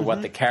choose or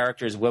what the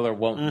characters will or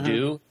won't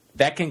do,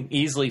 that can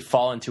easily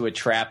fall into a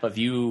trap of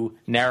you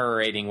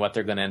narrating what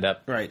they're going to end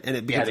up. Right. And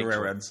it becomes a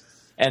railroad.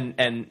 And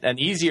an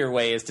easier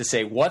way is to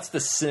say, what's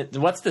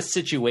the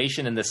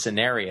situation in the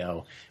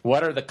scenario?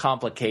 What are the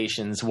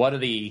complications? What are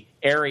the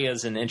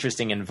areas and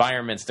interesting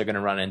environments they're going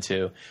to run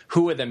into?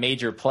 Who are the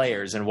major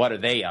players, and what are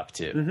they up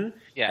to? Mm-hmm.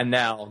 Yeah. And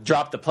now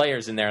drop the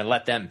players in there and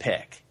let them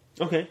pick.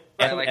 Okay.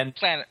 And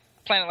plan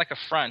it like a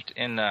front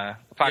in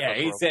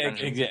Apocalypse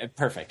World.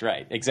 Perfect,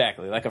 right.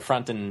 Exactly. Like a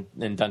front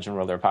in Dungeon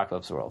World or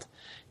Apocalypse World.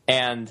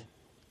 And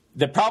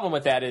the problem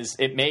with that is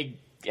it may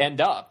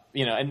end up,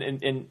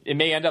 and it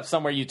may end up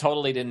somewhere you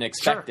totally didn't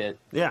expect it.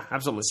 Yeah,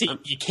 absolutely. See,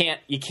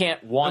 you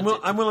can't want it.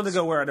 I'm willing to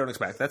go where I don't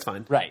expect. That's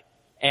fine. Right.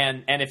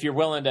 And if you're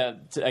willing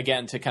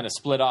to kind of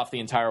split off the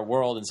entire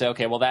world and say,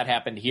 okay, well, that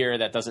happened here,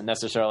 that doesn't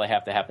necessarily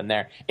have to happen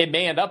there, it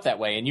may end up that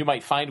way, and you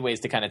might find ways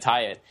to kind of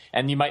tie it,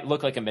 and you might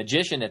look like a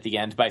magician at the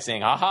end by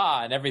saying,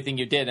 aha, and everything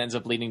you did ends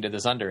up leading to the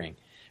Sundering,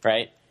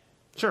 right?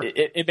 Sure.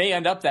 It may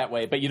end up that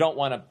way, but you don't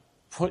want to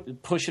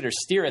push it or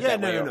steer it that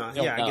way. No.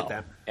 Yeah, I get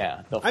that.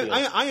 Yeah,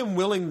 I am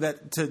willing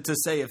to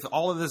say if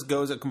all of this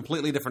goes a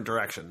completely different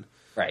direction,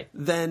 right,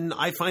 then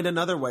I find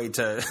another way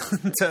to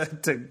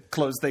to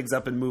close things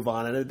up and move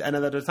on at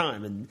another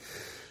time, and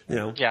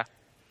yeah,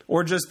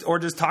 or just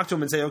talk to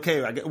them and say,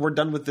 okay, we're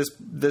done with this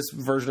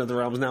version of the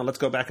realms now. Let's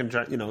go back and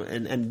try,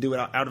 and do it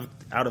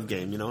out of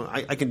game.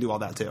 I can do all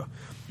that too.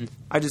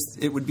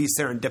 It would be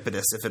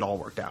serendipitous if it all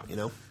worked out.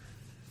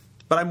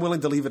 But I'm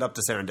willing to leave it up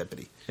to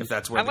serendipity if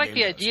that's where. I like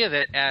the idea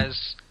that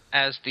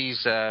as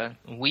these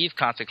Weave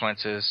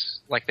consequences,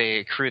 like they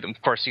accrue them. Of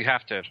course, you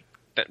have to.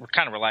 That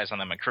kind of relies on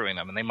them accruing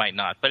them, and they might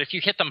not. But if you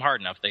hit them hard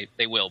enough,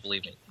 they will.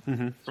 Believe me.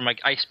 Mm-hmm.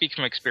 I speak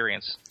from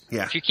experience.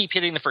 Yeah. If you keep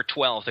hitting them for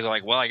 12, they go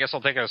like, "Well, I guess I'll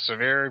take a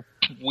severe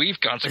Weave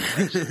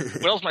consequence.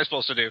 What else am I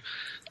supposed to do?"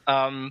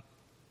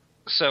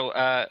 So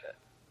yeah,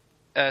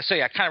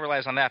 it kind of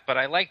relies on that. But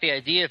I like the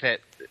idea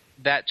that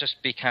that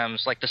just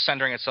becomes like the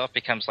sundering itself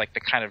becomes like the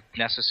kind of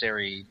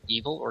necessary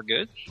evil or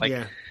good. Like,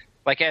 Yeah.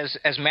 like as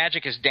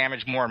magic is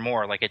damaged more and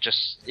more, like it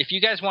just, if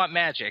you guys want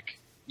magic,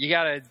 you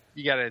gotta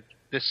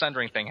this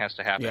sundering thing has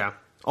to happen. Yeah.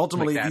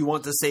 Ultimately, Like if that. you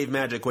want to save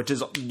magic, which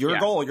is your Yeah.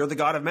 goal, you're the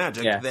god of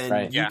magic, Yeah, then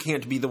right. you Yeah.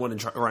 can't be the one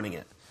running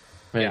it.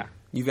 Yeah.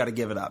 You've got to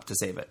give it up to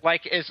save it.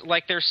 Like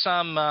there's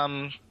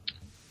some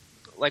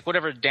like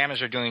whatever damage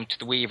they're doing to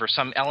the weave or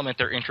some element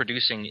they're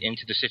introducing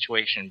into the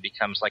situation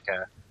becomes like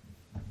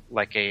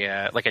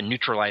a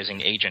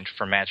neutralizing agent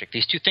for magic.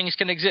 These two things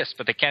can exist,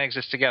 but they can't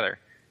exist together.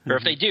 Or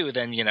if they do,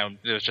 then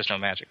there's just no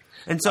magic.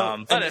 And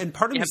so, but and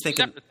part of you me have is two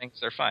thinking, separate things,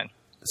 they're fine.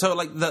 so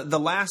like the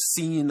last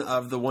scene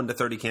of the 1 to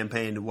 30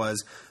 campaign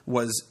was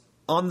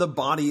on the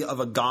body of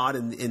a god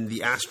in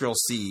the astral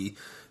sea.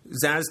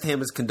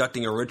 Zaztam is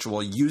conducting a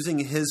ritual using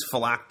his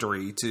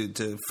phylactery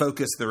to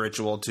focus the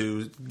ritual,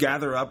 to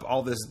gather up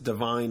all this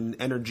divine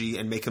energy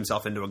and make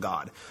himself into a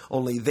god.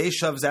 Only they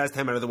shove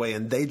Zaztam out of the way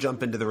and they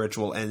jump into the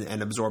ritual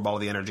and absorb all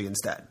the energy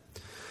instead.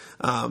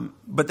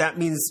 But that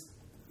means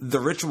the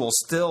ritual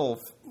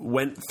still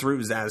went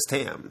through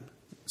Zaztam.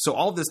 So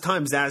all this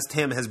time,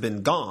 Zaztam has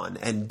been gone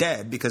and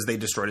dead because they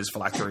destroyed his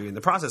phylactery in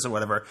the process and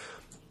whatever.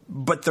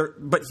 But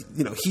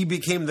he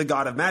became the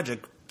god of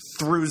magic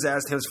through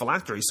Zaztam's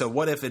phylactery. So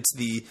what if it's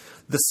the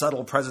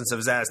subtle presence of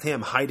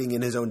Zaztam hiding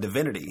in his own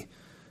divinity?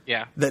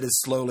 Yeah. That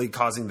is slowly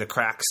causing the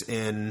cracks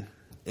in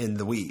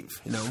the weave.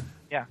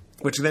 Yeah.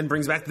 Which then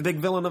brings back the big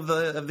villain of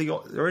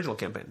the original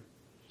campaign.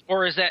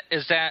 Or is it?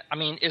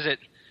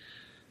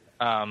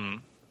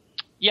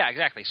 Yeah,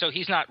 exactly. So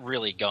he's not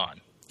really gone.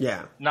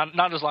 Yeah.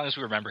 Not as long as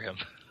we remember him.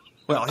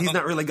 Well, he's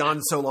not really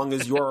gone so long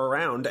as you're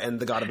around and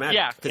the god of magic.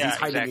 Yeah, because he's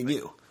hiding in exactly.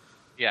 you.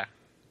 Yeah.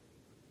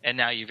 And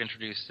now you've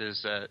introduced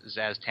his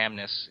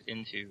Zaztamness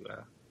into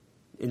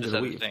Into this the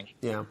other weave. thing.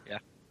 Yeah.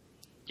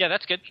 Yeah,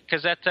 that's good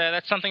because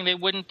that's something they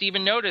wouldn't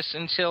even notice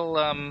until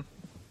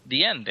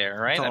the end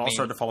there, right? Until it all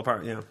started to fall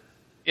apart, yeah.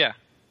 Yeah.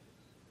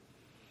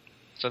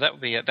 So that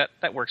would be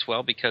that works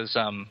well because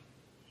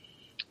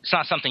it's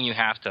not something you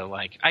have to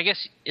like. I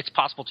guess it's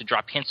possible to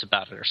drop hints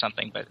about it or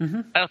something, but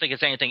I don't think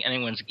it's anything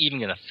anyone's even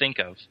going to think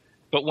of.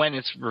 But when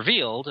it's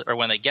revealed or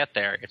when they get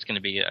there, it's going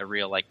to be a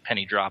real like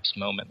penny drops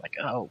moment. Like,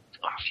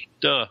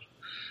 duh.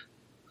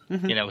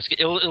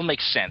 It'll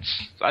make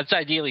sense. It's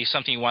ideally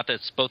something you want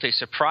that's both a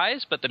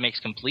surprise, but that makes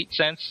complete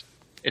sense.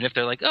 And if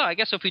they're like, I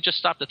guess if we just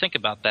stopped to think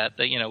about that,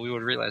 we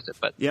would have realized it.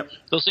 But Yep.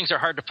 those things are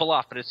hard to pull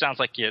off. But it sounds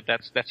like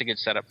that's a good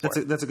setup for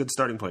it. That's a good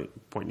starting point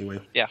anyway.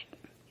 Yeah.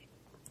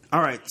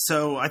 All right,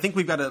 so I think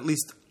we've got at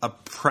least a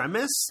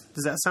premise.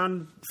 Does that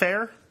sound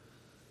fair?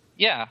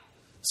 Yeah.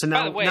 So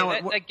now, By the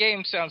way, that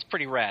game sounds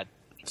pretty rad.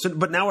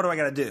 But now what do I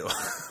got to do?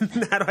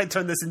 How do I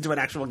turn this into an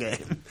actual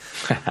game?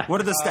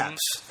 What are the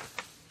steps?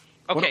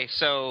 Okay,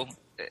 so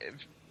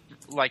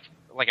like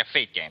a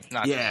Fate game,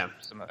 not Yeah.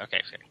 just some,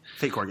 okay.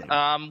 Fate core game.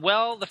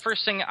 Well, the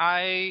first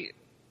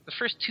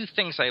two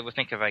things I would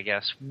think of, I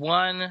guess.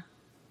 One,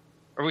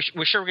 are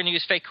we sure we're going to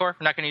use Fate core?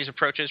 We're not going to use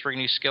approaches. We're going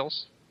to use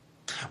skills.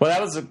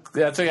 Well,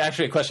 that's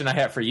actually a question I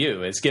have for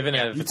you. Is given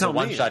if it's a tell me.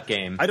 one-shot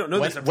game, I don't know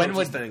this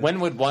approaches thing.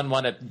 when would one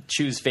want to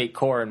choose Fate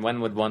Core, and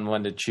when would one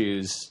want to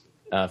choose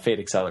Fate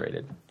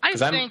Accelerated?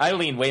 Because I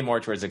lean way more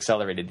towards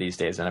Accelerated these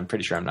days, and I'm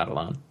pretty sure I'm not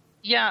alone.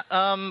 Yeah,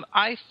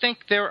 I think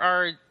there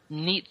are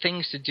neat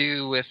things to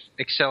do with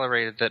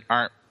Accelerated that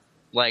aren't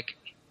like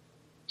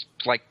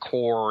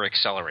core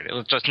Accelerated.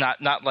 It's just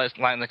not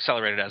line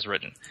Accelerated as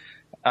written.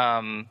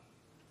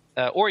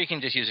 Or you can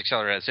just use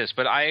Accelerated as is.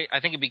 But I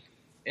think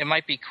it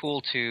might be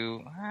cool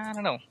to, I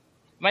don't know. It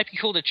might be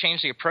cool to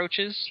change the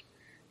approaches.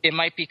 It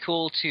might be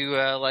cool to,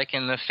 like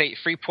in the Fate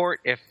Freeport,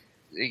 if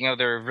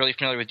they're really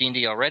familiar with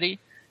D&D already,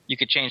 you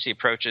could change the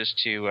approaches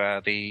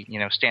to the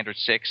standard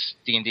 6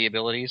 D&D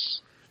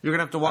abilities. You're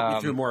gonna have to walk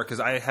me through more because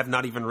I have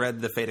not even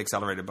read the Fate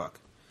Accelerated book.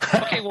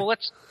 Okay, well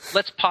let's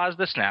pause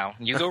this now.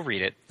 You go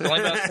read it. It's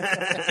only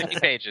about 50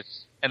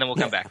 pages, and then we'll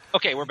come back.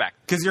 Okay, we're back.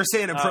 Because you're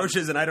saying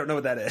approaches, and I don't know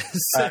what that is.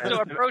 So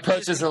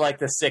Approaches are like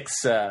the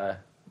 6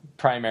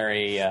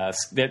 primary.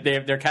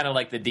 They're kind of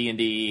like the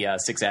D&D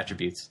 6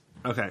 attributes.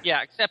 Okay.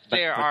 Yeah, except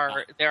there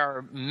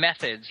are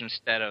methods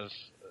instead of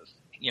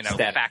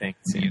Stat facts.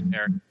 things,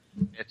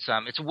 yeah.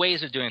 It's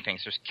ways of doing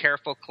things. There's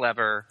careful,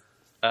 clever,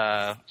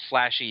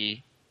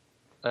 flashy,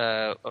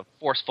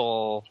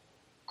 forceful,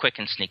 quick,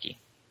 and sneaky.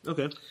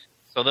 Okay.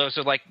 So those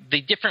are like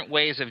the different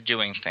ways of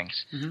doing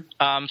things.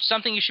 Mm-hmm.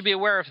 Something you should be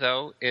aware of,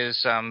 though,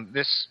 is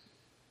this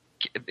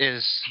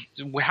is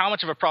how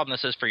much of a problem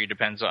this is for you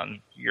depends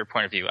on your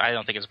point of view. I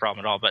don't think it's a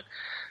problem at all, but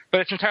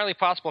it's entirely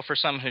possible for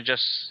someone to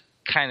just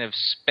kind of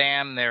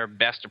spam their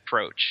best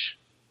approach.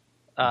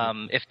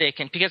 If they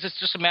can, because it's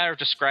just a matter of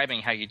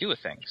describing how you do a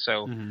thing.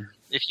 So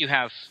if you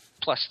have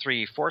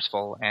 +3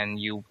 forceful and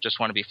you just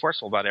want to be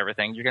forceful about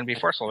everything, you're going to be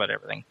forceful about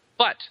everything.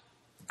 But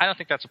I don't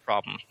think that's a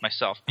problem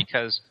myself,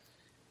 because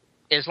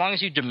as long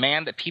as you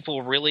demand that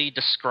people really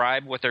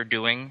describe what they're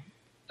doing,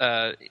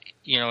 and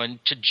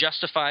to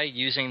justify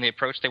using the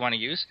approach they want to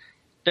use,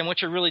 then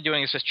what you're really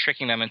doing is just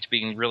tricking them into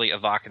being really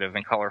evocative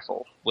and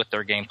colorful with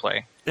their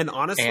gameplay. And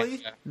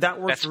honestly, that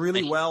works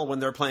really well when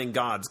they're playing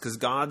gods, because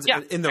gods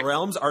in the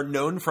realms are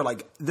known for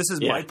like, this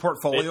is my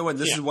portfolio and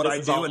this is what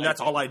I do and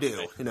that's all I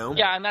do. You know?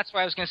 Yeah, and that's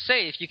why I was going to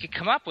say, if you could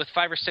come up with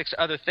 5 or 6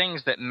 other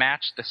things that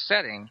match the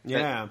setting,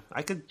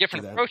 I could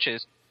different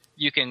approaches,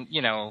 you can,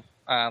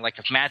 like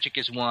if magic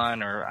is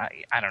one, or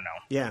I don't know.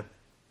 Yeah.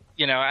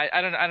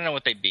 I don't know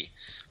what they'd be.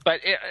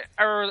 But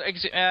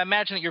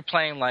imagine that you're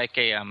playing like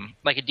a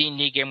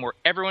D&D game where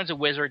everyone's a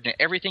wizard and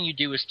everything you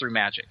do is through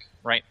magic,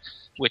 right?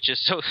 Which is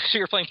so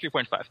you're playing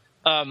 3.5.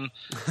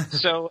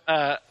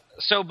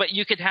 But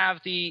you could have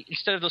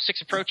instead of those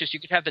 6 approaches, you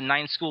could have the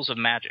 9 schools of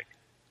magic.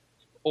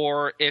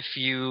 Or if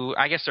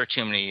I guess there are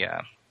too many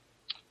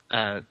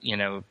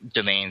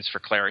domains for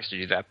clerics to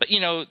do that. But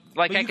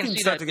I can see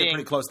start that to get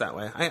pretty close that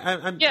way.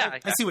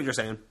 I see what you're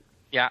saying.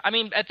 Yeah, I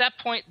mean, at that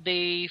point,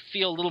 they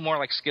feel a little more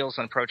like skills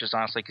than approaches,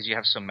 honestly, because you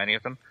have so many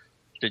of them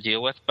to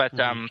deal with. But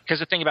because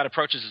the thing about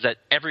approaches is that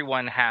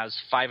everyone has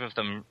 5 of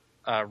them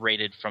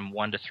rated from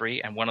 1 to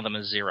 3, and one of them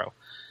is 0.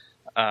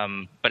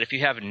 But if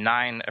you have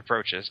 9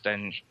 approaches,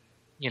 then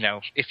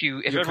if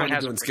you're everyone kind of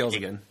has doing skills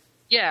again.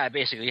 Yeah,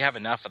 basically, you have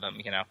enough of them.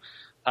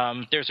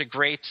 There's a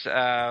great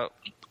not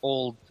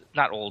old,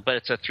 but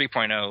it's a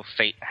 3.0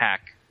 Fate hack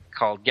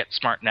called Get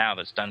Smart Now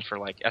that's done for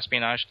like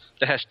espionage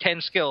that has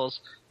 10 skills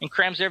and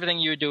crams everything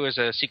you would do as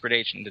a secret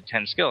agent into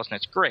 10 skills, and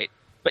it's great.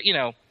 But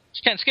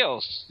it's 10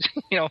 skills,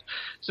 so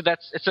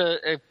it's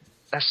a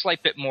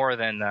slight bit more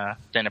than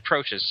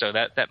approaches, so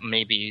that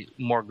may be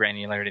more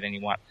granularity than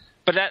you want.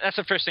 But that's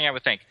the first thing I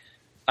would think.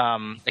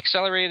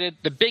 Accelerated,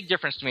 the big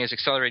difference to me is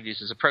Accelerated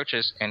uses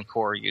approaches and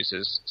Core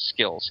uses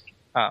skills.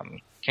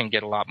 Can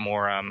get a lot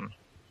more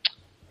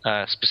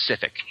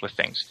specific with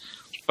things.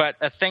 But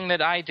a thing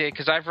that I did,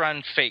 because I've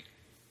run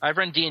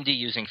D&D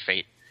using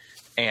Fate,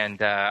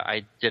 and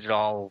I did it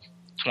all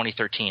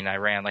 2013. I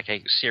ran like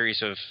a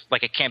series of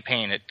a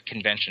campaign at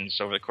conventions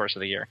over the course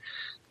of the year,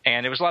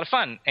 and it was a lot of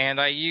fun. And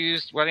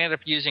what I ended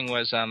up using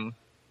was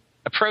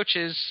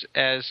approaches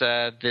as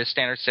the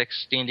standard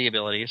 6 D&D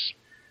abilities,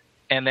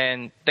 and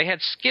then they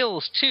had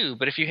skills too.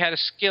 But if you had a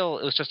skill,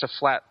 it was just a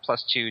flat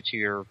 +2 to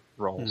your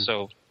roll.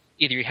 So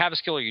either you have a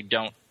skill or you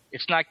don't.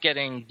 It's not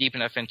getting deep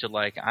enough into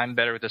like, I'm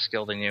better with this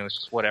skill than you. It's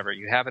just whatever.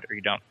 You have it or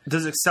you don't.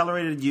 Does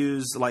Accelerated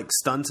use like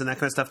stunts and that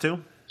kind of stuff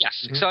too?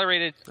 Yes.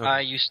 Accelerated,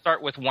 you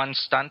start with 1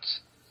 stunt.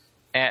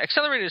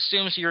 Accelerated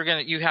assumes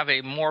you have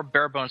a more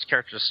bare bones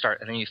character to start,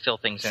 and then you fill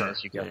things in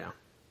as you go. Yeah.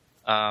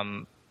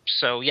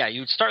 You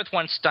would start with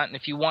 1 stunt, and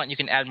if you want, you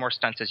can add more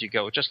stunts as you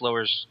go. It just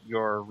lowers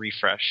your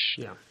refresh.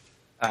 Yeah.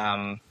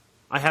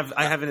 I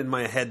have it in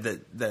my head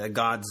that the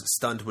God's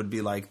stunt would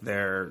be like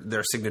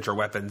their signature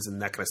weapons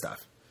and that kind of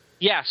stuff.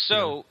 Yeah,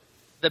 so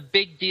the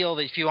big deal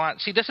that if you want...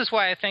 See, this is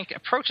why I think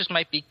approaches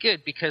might be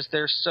good, because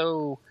they're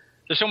so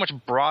much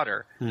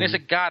broader. And as a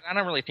god, I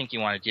don't really think you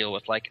want to deal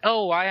with like,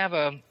 I have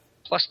a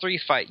 +3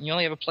 fight, and you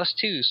only have a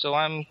 +2, so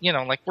I'm,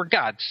 we're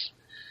gods.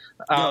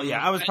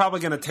 I was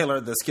probably going to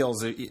tailor the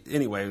skills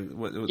anyway.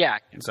 Yeah.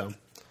 So.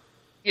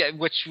 Yeah,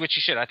 which you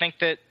should. I think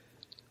that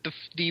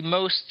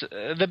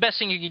the best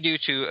thing you can do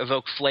to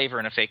evoke flavor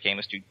in a Fate game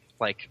is to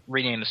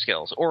rename the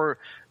skills or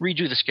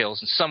redo the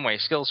skills in some way.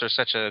 Skills are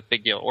such a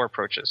big deal, or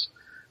approaches.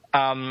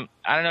 I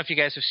don't know if you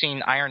guys have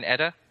seen Iron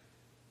Edda.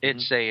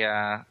 It's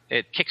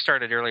it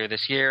kickstarted earlier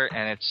this year,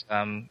 and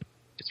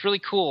it's really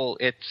cool.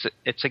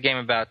 It's a game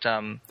about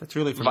that's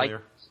really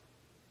familiar.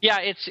 Yeah,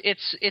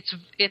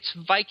 it's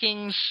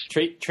Vikings.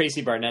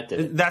 Tracy Barnett did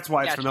it. That's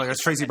why it's familiar.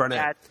 It's Tracy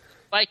Barnett.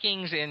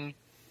 Vikings in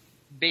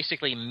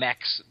basically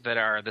mechs that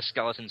are the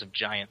skeletons of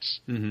giants.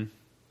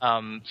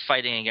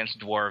 Fighting against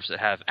dwarves that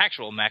have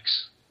actual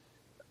mechs.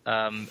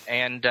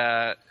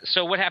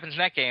 So what happens in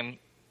that game,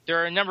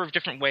 there are a number of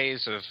different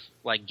ways of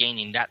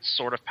gaining that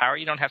sort of power.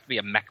 You don't have to be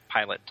a mech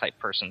pilot type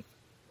person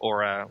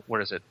or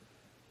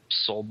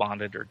soul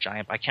bonded or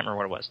giant. I can't remember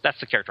what it was. That's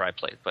the character I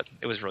played, but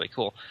it was really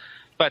cool.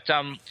 But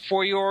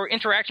for your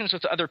interactions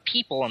with other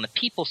people on the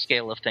people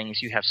scale of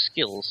things, you have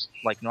skills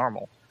like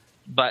normal.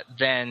 But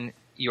then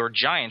your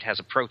giant has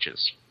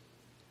approaches.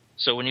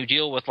 So when you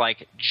deal with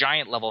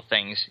giant level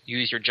things, you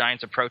use your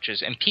giant's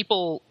approaches, and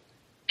people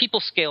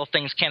scale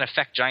things can't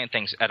affect giant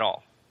things at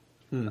all.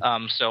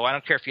 So I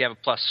don't care if you have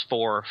a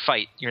 +4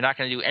 fight, you're not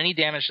going to do any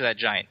damage to that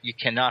giant. You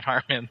cannot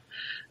harm him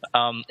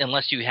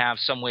unless you have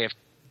some way of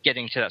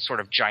getting to that sort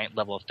of giant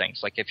level of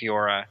things. Like if you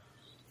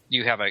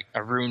have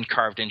a rune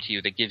carved into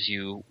you that gives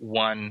you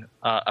 1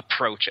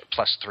 approach at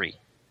 +3.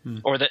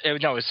 Or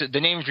the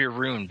name of your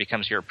rune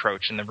becomes your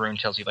approach, and the rune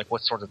tells you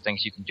what sort of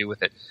things you can do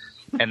with it.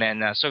 And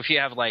then so if you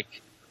have like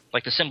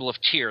the symbol of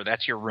Tyr,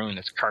 that's your rune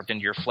that's carved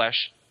into your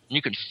flesh. And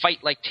you can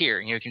fight like Tyr,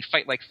 and you can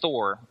fight like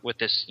Thor with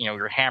this,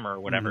 your hammer or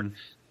whatever.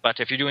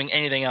 But if you're doing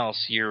anything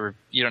else, you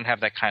don't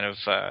have that kind of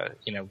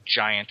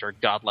giant or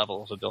god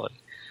level of ability.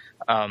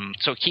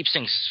 So it keeps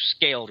things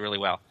scaled really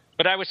well.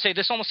 But I would say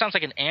this almost sounds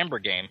like an Amber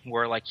game,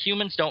 where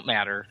humans don't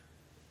matter.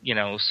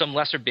 Some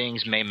lesser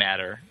beings may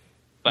matter.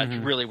 But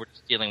really, we're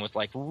just dealing with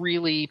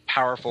really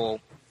powerful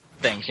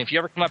things. If you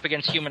ever come up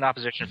against human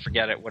opposition,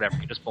 forget it. Whatever,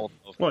 you just bowl them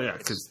over. Well, yeah,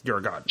 because you're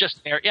a god.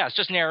 It's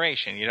just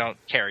narration. You don't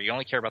care. You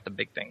only care about the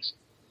big things.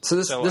 So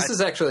this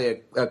is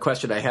actually a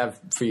question I have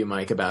for you,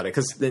 Mike, about it,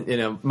 because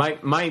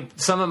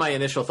some of my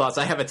initial thoughts.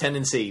 I have a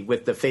tendency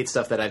with the Fate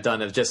stuff that I've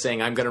done of just saying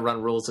I'm going to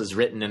run rules as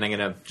written and I'm going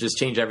to just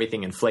change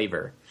everything in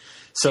flavor.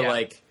 So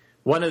like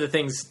one of the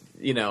things,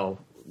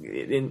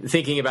 in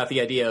thinking about the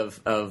idea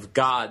of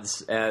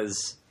gods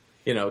as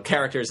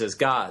characters as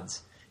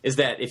gods, is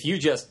that if you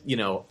just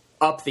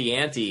up the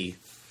ante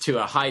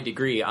to a high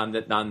degree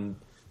on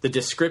the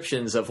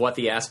descriptions of what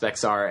the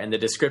aspects are and the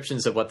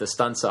descriptions of what the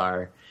stunts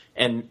are,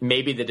 and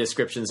maybe the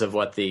descriptions of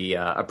what the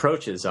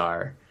approaches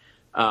are,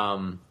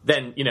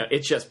 then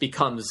it just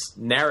becomes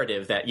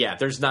narrative that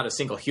there's not a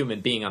single human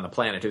being on the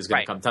planet who's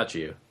going to come touch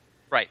you.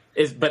 Right.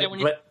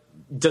 But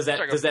does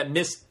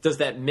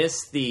that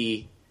miss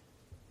the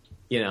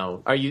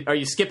are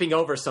you skipping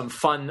over some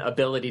fun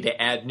ability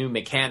to add new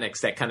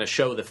mechanics that kind of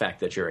show the fact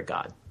that you're a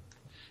god?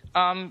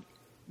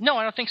 No,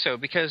 I don't think so,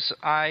 because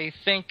I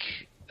think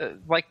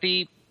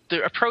the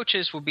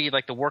approaches would be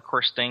like the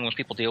workhorse thing when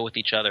people deal with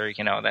each other.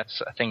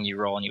 That's a thing you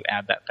roll and you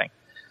add that thing.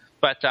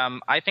 But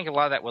I think a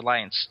lot of that would lie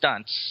in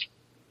stunts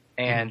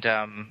and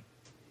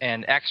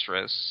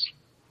extras.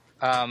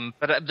 But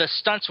the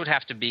stunts would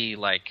have to be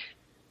like,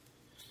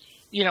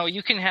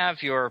 you can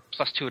have your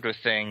 +2 to a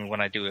thing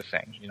when I do a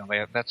thing.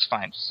 That's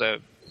fine. So,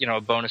 a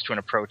bonus to an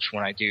approach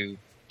when I do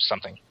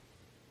something.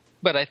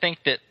 But I think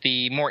that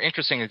the more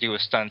interesting to do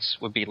with stunts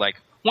would be like,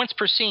 once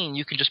per scene,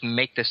 you can just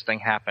make this thing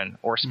happen,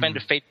 or spend a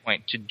fate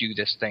point to do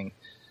this thing.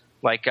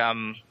 Like,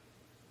 your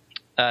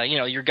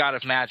god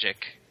of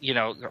magic.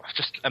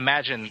 Just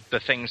imagine the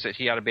things that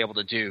he ought to be able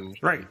to do.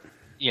 Right.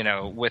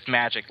 With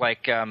magic.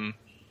 Like, so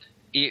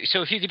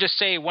if you could just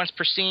say once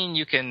per scene,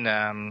 you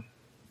can,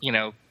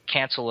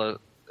 cancel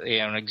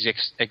an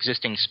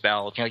existing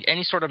spell.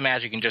 Any sort of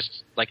magic, and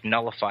just like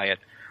nullify it,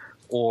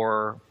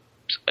 or.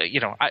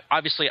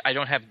 Obviously I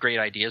don't have great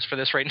ideas for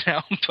this right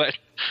now, but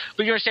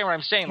you understand what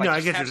I'm saying.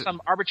 Like, just have some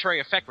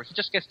arbitrary effect where he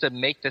just gets to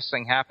make this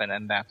thing happen,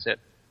 and that's it.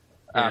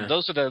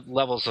 Those are the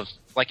levels of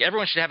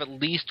everyone should have at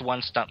least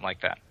one stunt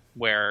like that,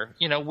 where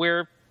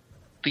we're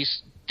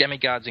these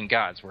demigods and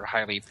gods. We're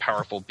highly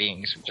powerful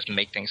beings who just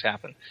make things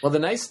happen. Well, the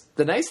nice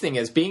thing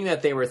is, being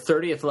that they were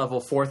 30th level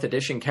 4th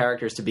edition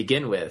characters to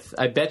begin with,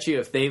 I bet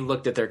you if they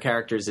looked at their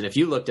characters, and if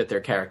you looked at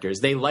their characters,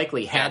 they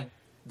likely had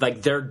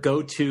like their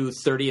go-to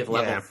 30th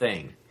level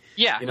thing.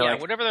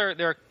 Whatever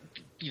their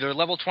either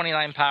level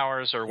 29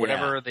 powers or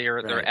whatever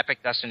their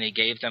epic destiny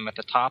gave them at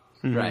the top.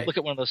 Right. Look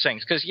at one of those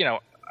things, because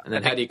and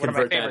then how do you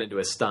convert that into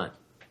a stunt?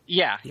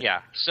 Yeah.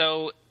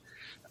 So,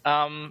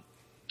 I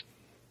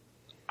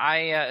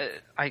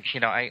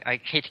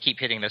hate to keep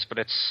hitting this, but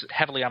it's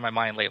heavily on my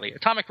mind lately.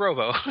 Atomic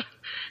Robo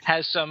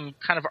has some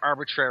kind of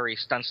arbitrary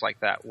stunts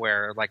like that,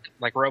 where like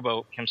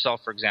Robo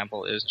himself, for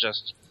example,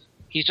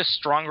 he's just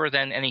stronger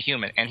than any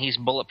human, and he's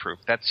bulletproof.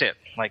 That's it.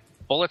 Like,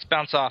 bullets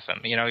bounce off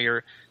him.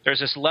 There's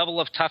this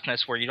level of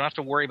toughness where you don't have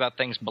to worry about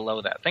things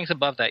below that. Things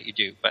above that you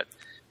do. But,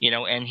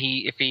 and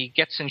if he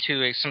gets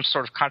into some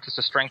sort of contest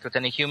of strength with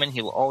any human,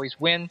 he will always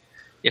win.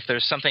 If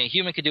there's something a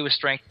human could do with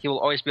strength, he will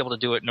always be able to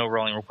do it. No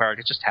rolling required.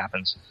 It just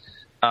happens.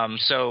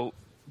 So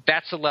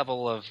that's the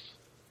level of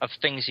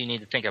things you need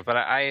to think of. But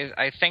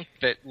I think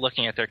that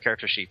looking at their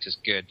character sheets is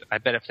good. I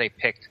bet if they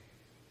picked,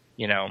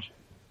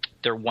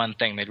 their one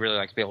thing they'd really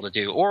like to be able to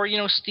do, or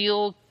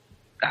steal.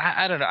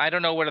 I don't know. I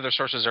don't know what other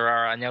sources there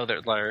are. I know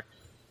that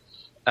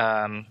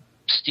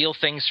steal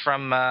things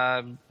from.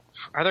 Are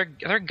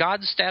there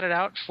gods statted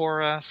out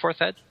for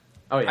 4th Ed?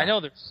 Oh yeah. I know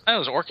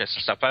there's Orcus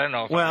and stuff, but I don't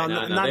know.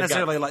 Not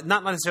necessarily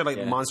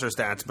monster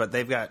stats, but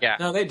they've got. Yeah.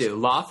 No, they do.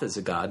 Loth is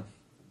a god.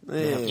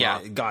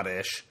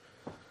 Godish.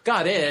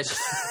 Godish.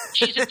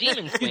 She's a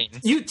demon queen.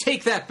 You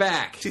take that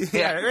back.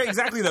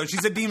 Exactly, though.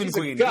 She's a demon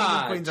queen. God.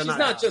 Demon queens are She's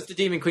not just a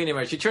demon queen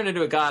anymore. She turned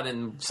into a god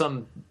in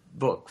some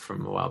book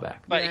from a while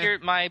back. But here,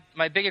 my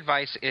big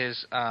advice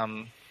is,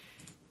 don't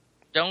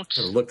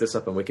look this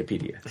up on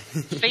Wikipedia.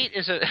 Fate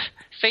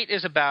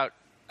is about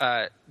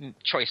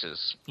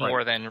choices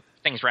more than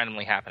things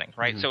randomly happening,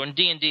 right? So in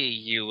D&D,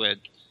 you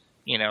would,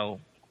 I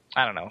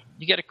don't know,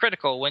 you get a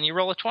critical when you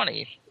roll a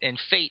 20. In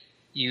Fate,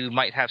 you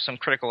might have some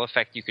critical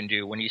effect you can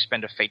do when you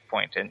spend a fate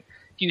point. And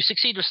if you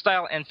succeed with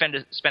style and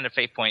spend a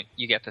fate point,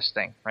 you get this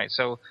thing, right?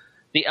 So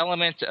the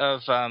element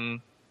of the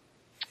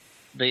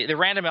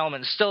random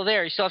element is still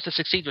there. You still have to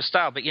succeed with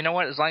style. But you know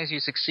what? As long as you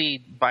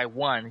succeed by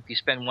 1, if you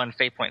spend 1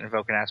 fate point and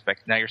invoke an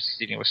aspect, now you're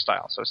succeeding with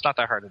style. So it's not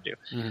that hard to do.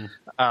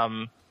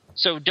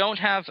 So don't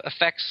have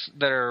effects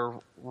that are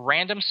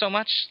random so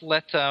much.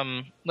 Let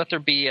there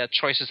be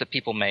choices that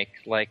people make.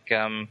 Like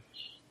I'm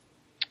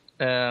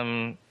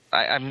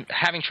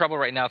having trouble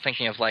right now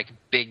thinking of like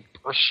big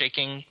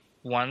earth-shaking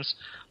ones.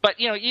 But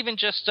even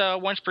just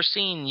once per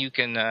scene, you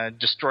can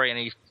destroy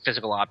any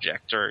physical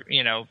object, or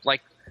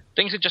like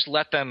things that just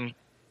let them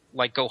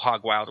like go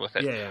hog wild with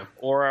it. Yeah.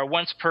 Or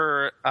once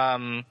per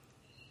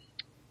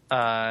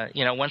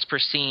once per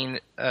scene.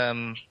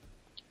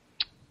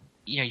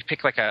 you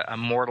pick like a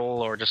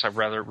mortal or just a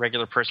rather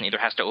regular person either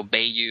has to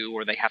obey you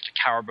or they have to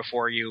cower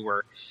before you,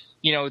 or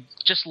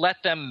just let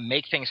them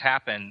make things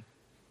happen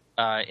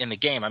in the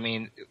game. I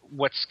mean,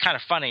 what's kind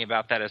of funny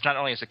about that is not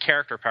only is the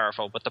character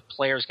powerful, but the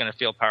player's going to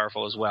feel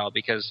powerful as well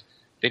because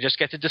they just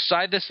get to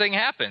decide this thing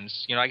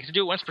happens. I get to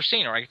do it once per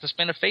scene, or I get to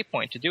spend a fate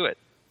point to do it.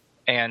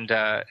 And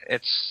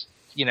it's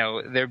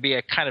there'd be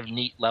a kind of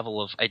neat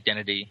level of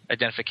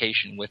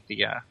identification with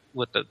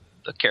the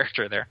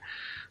character there.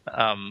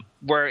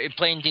 Where in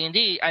playing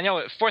D&D, I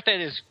know Fourth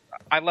Ed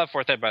I love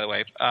Fourth Ed, by the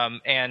way.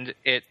 And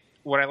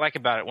what I like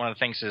about it, one of the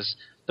things is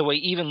the way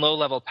even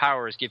low-level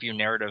powers give you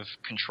narrative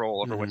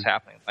control over what's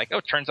happening. Like,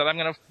 it turns out I'm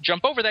going to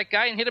jump over that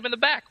guy and hit him in the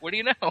back. What do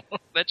you know?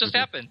 That just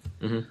happened.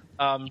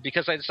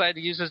 Because I decided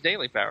to use his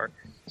daily power.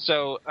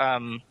 So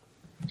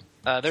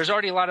there's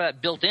already a lot of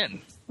that built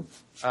in.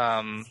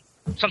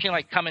 Something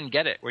like Come and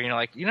Get It, where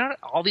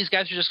all these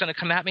guys are just going to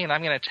come at me and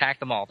I'm going to attack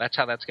them all. That's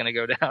how that's going to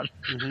go down.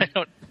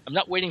 I'm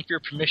not waiting for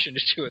your permission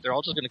to do it. They're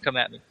all just going to come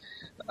at me.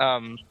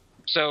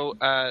 So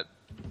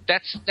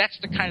that's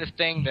the kind of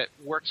thing that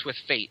works with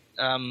Fate.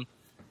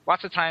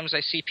 Lots of times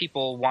I see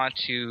people want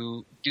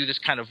to do this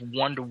kind of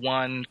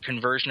one-to-one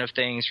conversion of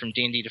things from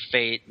D&D to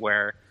Fate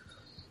where,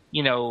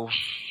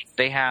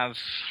 they have,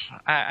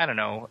 I don't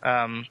know,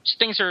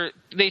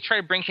 they try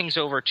to bring things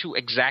over too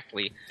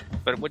exactly,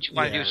 but what you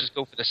want to do is just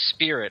go for the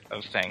spirit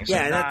of things.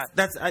 Yeah,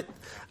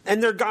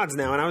 and they're gods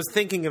now, and I was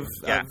thinking of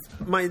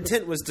my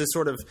intent was to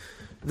sort of,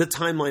 the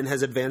timeline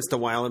has advanced a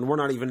while, and we're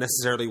not even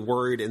necessarily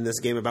worried in this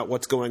game about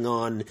what's going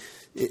on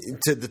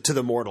to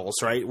the mortals,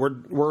 right?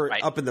 We're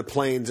right up in the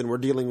planes, and we're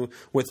dealing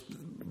with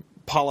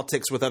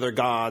politics with other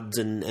gods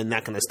and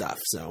that kind of stuff.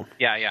 So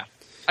yeah.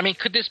 I mean,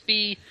 could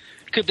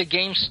the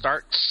game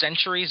start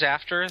centuries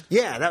after?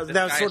 Yeah, that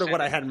was sort of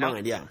what I had in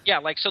mind. Yeah,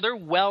 so they're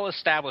well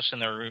established in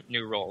their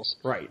new roles,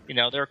 right?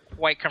 They're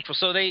quite comfortable.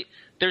 So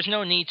there's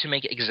no need to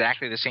make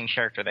exactly the same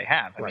character they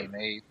have. I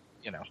mean,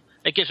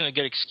 it gives them a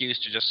good excuse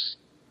to just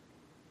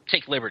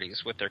take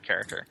liberties with their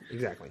character.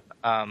 Exactly.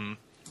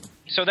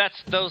 So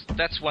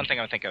that's one thing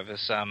I would think of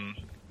is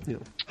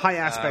high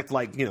aspect,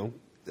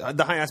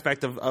 the high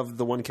aspect of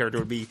the one character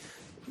would be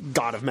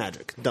God of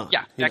Magic. Done.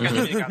 Yeah, that kind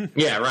of thing.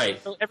 Yeah,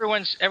 right. So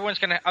everyone's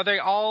gonna. Are they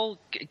all?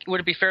 Would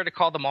it be fair to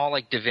call them all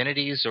like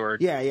divinities or?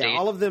 Yeah.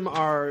 All of them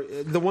are.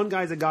 The one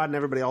guy's a god, and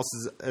everybody else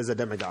is a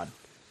demigod.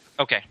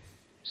 Okay,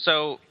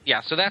 so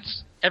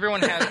that's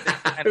everyone has.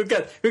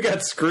 who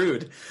got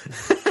screwed?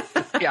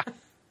 Yeah.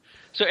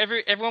 So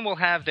everyone will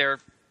have their.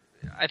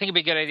 I think it'd be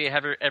a good idea to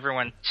have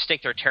everyone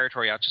stake their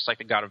territory out, just like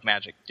the God of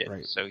Magic did.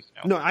 Right. So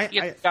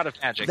God of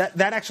Magic.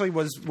 That actually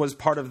was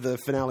part of the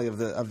finale of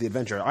the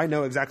adventure. I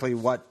know exactly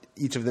what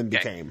each of them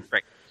became.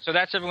 Right. So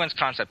that's everyone's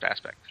concept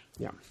aspect.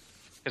 Yeah.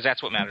 Because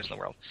that's what matters in the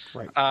world.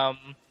 Right.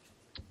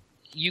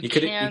 You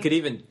could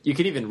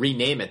even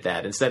rename it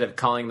that instead of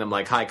calling them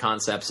like high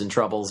concepts and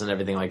troubles and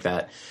everything like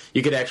that.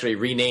 You could actually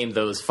rename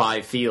those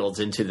 5 fields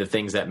into the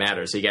things that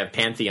matter. So you got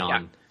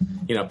Pantheon.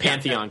 Yeah.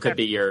 Pantheon could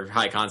be your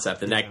high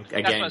concept, and that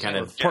again kind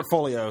of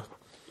portfolio.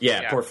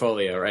 Yeah,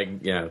 portfolio.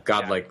 Right?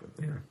 Godlike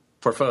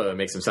portfolio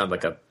makes him sound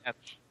like a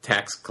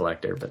tax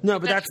collector, but no,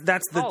 but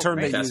that's the term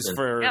they use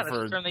for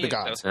the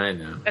gods. So I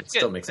know. It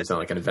still makes it sound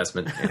like an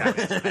investment.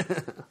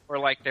 Or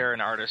like they're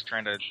an artist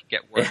trying to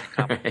get work.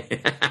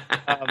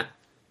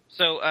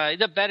 So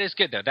that is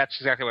good, though. That's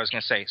exactly what I was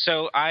going to say.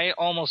 So I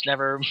almost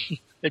never,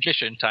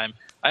 admission time,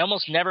 I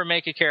almost never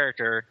make a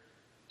character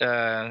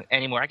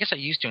anymore. I guess I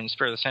used to in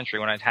Spirit of the Century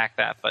when I'd hack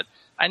that, but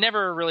I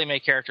never really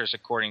make characters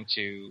according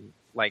to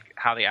like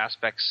how the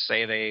aspects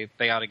say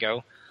they ought to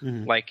go.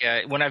 Mm-hmm. Like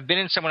when I've been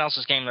in someone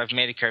else's game and I've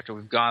made a character,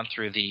 we've gone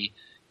through the,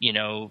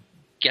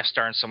 guest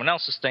star in someone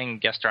else's thing,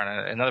 guest star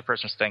in another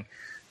person's thing.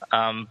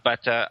 But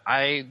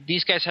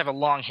these guys have a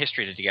long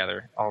history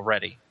together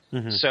already.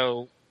 Mm-hmm.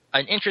 So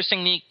an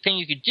interesting neat thing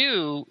you could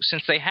do,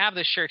 since they have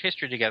this shared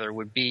history together,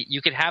 would be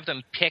you could have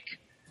them pick.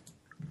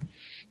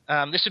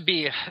 This would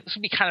be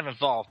kind of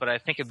involved, but I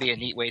think it'd be a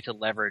neat way to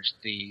leverage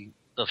the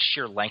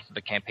sheer length of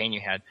the campaign you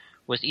had.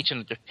 Was each of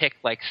them to pick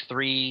like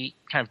 3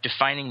 kind of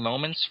defining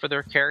moments for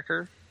their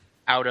character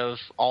out of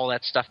all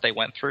that stuff they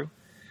went through,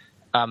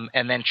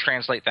 and then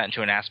translate that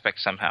into an aspect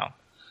somehow.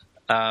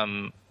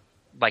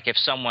 Like if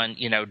someone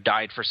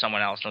died for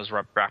someone else and was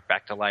brought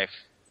back to life,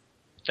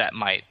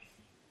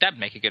 that'd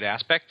make a good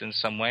aspect in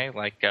some way.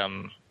 Like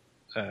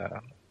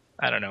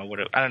I don't know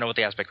what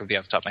the aspect would be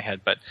off the top of my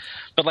head, but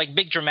like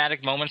big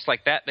dramatic moments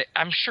like that,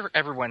 I'm sure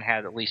everyone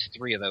had at least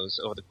 3 of those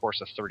over the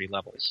course of 30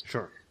 levels.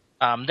 Sure.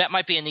 That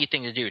might be a neat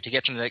thing to do to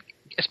get them to,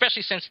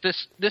 especially since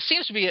this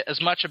seems to be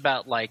as much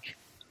about like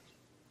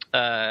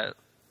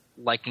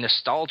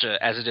nostalgia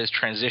as it is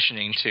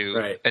transitioning to.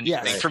 Right. And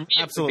for me,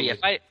 absolutely.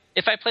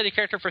 If I played a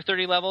character for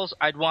 30 levels,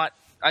 I'd want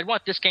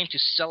this game to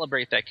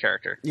celebrate that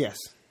character. Yes.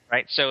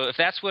 Right. So if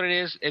that's what it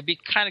is, it'd be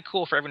kind of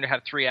cool for everyone to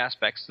have 3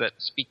 aspects that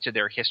speak to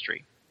their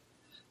history.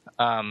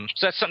 So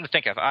that's something to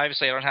think of.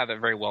 Obviously, I don't have that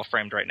very well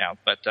framed right now,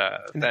 but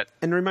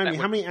and remind me,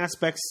 how many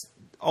aspects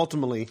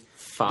ultimately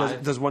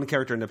 5. does one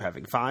character end up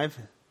having? 5?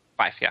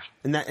 5, yeah.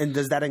 And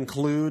does that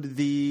include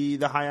the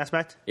high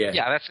aspect? Yeah.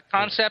 Yeah, that's the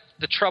concept,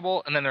 the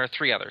trouble, and then there are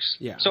 3 others.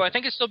 Yeah. So I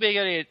think it'd still be a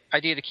good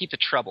idea to keep the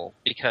trouble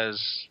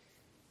because,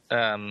 I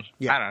don't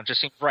know, it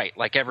just seems right.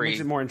 Like every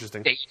Makes it more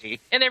interesting. deity,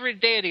 and every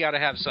deity ought to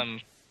have some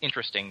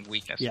interesting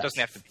weakness. Yes. It doesn't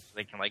have to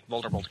be like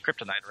vulnerable to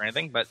kryptonite or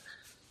anything, but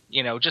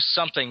just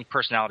something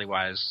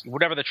personality-wise.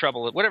 Whatever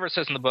it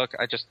says in the book,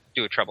 I just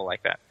do a trouble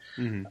like that.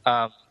 Mm-hmm.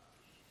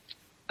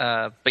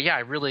 But yeah, I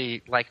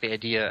really like the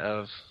idea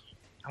of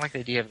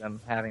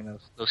them having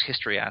those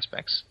history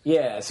aspects.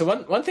 Yeah, so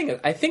one thing,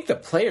 I think the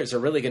players are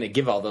really going to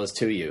give all those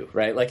to you,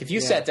 right? Like, if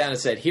you sat down and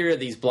said, here are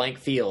these blank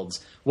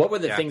fields, what were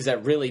the things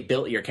that really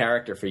built your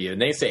character for you?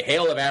 And they say,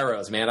 Hail of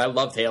Arrows, man. I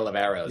loved Hail of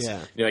Arrows. Yeah.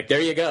 You're like, there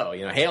you go.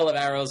 Hail of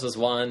Arrows was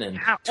one, and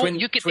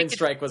Twin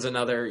Strike was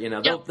another.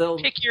 They'll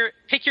pick your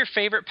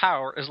favorite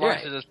power as long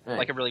as it's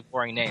like a really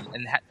boring name,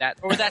 and that's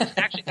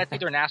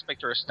either an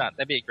aspect or a stunt.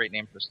 That'd be a great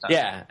name for a stunt.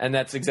 Yeah, and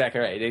that's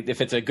exactly right.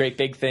 If it's a great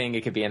big thing,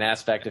 it could be an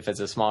aspect. If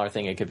it's a smaller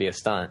thing, it could be a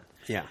stunt.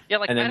 Yeah.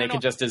 And then they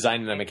could just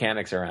design the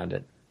mechanics around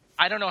it.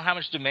 I don't know how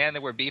much demand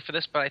there would be for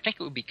this, but I think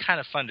it would be kind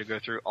of fun to go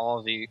through all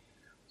of the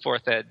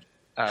 4th ed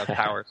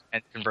powers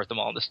and convert them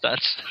all into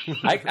stunts.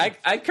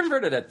 I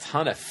converted a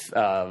ton of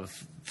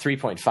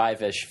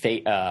 3.5-ish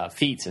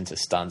feats into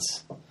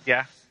stunts.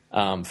 Yeah.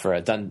 For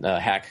a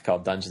hack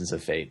called Dungeons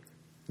of Fate.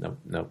 No,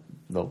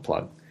 little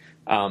plug.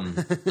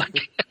 And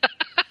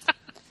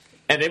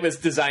it was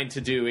designed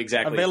to do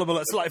exactly... Available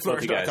at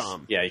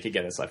slyflourish.com. Yeah, you could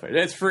get it at Slyflourish.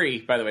 It's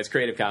free, by the way. It's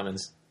Creative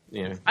Commons.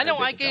 I know.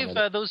 I gave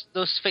those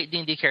Fate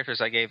D&D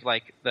characters. I gave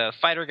like the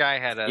fighter guy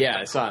had a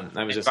I saw him.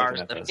 I was just looking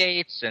at those.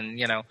 Gates, and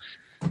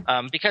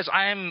because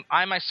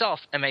I myself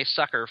am a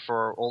sucker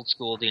for old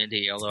school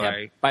D&D.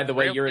 Although by the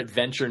way, your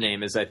adventure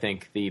name is, I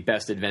think, the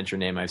best adventure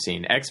name I've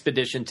seen.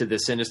 Expedition to the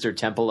Sinister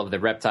Temple of the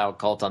Reptile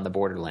Cult on the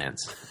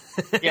Borderlands.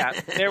 Yeah,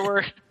 there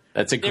were.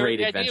 That's a great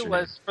adventure. The idea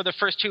was for the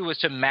first 2 was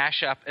to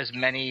mash up as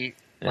many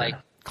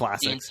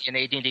classics and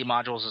AD&D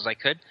modules as I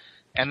could.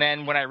 And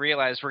then when I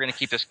realized we're going to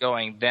keep this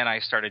going, then I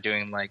started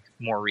doing like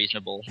more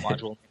reasonable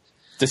module.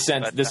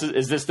 Descent. But,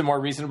 is this the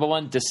more reasonable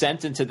one?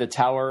 Descent into the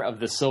Tower of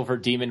the Silver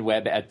Demon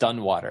Web at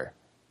Dunwater.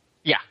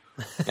 Yeah,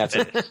 that's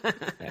it.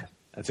 Yeah,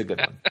 that's a good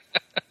one.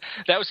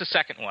 That was the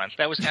second one.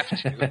 That was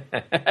F2.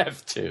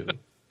 F2.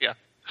 Yeah.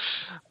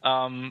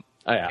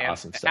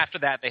 Awesome stuff. After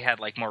that, they had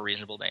like more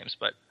reasonable names,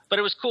 but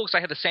it was cool because I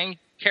had the same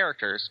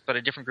characters but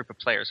a different group of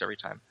players every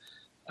time.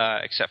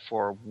 Except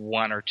for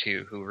 1 or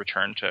 2 who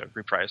returned to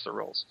reprise their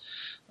roles.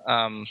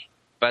 I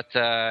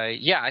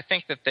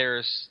think that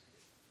there's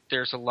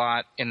a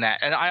lot in that.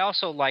 And I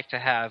also like to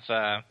have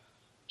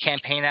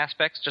campaign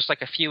aspects, just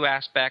like a few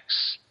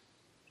aspects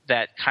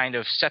that kind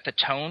of set the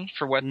tone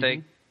for what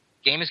the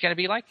game is going to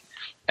be like.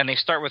 And they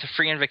start with a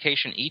free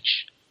invocation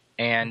each.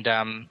 And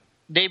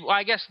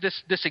I guess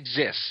this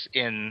exists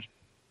in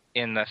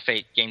the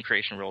Fate game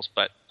creation rules,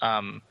 but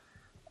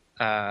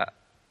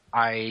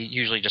I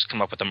usually just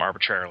come up with them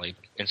arbitrarily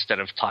instead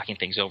of talking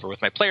things over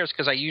with my players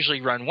because I usually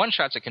run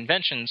one-shots at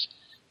conventions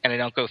and I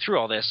don't go through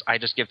all this. I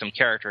just give them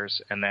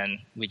characters and then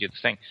we do the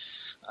thing.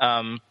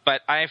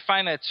 But I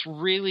find that it's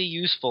really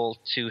useful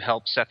to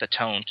help set the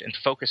tone and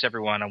focus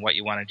everyone on what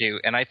you want to do.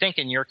 And I think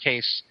in your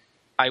case,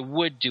 I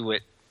would do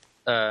it.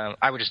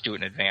 I would just do it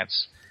in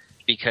advance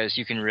because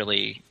you can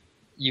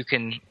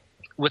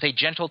with a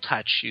gentle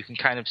touch, you can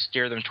kind of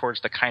steer them towards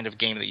the kind of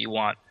game that you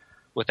want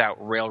without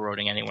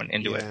railroading anyone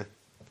into it.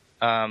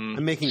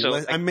 I'm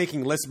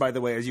making lists, by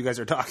the way, as you guys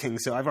are talking.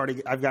 So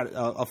I've got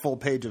a full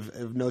page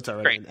of notes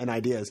already and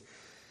ideas.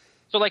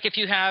 So, like, if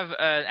you have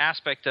an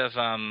aspect of,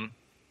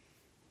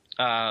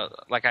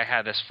 like I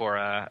had this for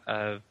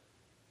a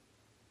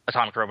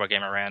Atomic Robot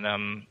game I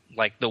ran,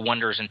 like the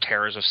wonders and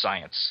terrors of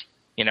science.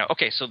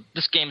 Okay, so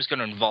this game is going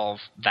to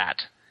involve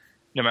that,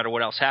 no matter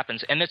what else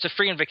happens, and it's a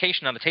free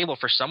invocation on the table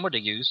for someone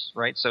to use,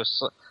 right? So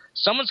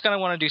someone's going to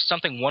want to do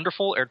something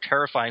wonderful or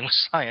terrifying with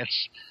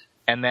science,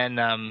 and then.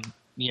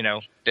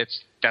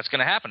 That's going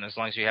to happen as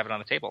long as you have it on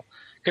the table.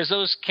 Because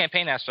those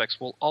campaign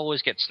aspects will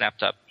always get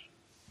snapped up.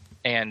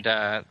 And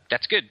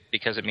that's good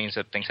because it means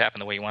that things happen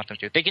the way you want them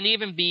to. They can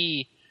even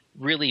be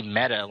really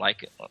meta.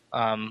 Like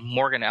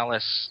Morgan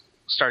Ellis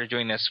started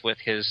doing this with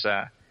his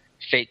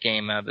Fate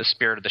game, The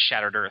Spirit of the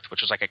Shattered Earth,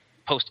 which was like a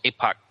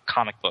post-APOC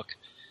comic book.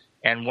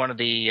 And one of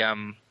the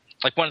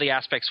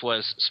aspects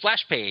was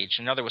splash page,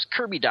 and another was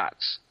Kirby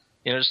dots.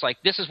 Just like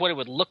this is what it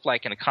would look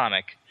like in a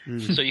comic.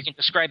 So you can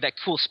describe that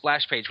cool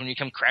splash page when you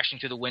come crashing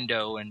through the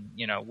window and,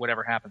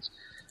 whatever happens.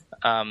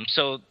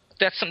 So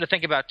that's something to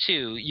think about,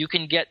 too. You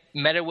can get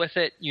meta with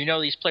it.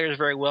 These players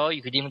very well.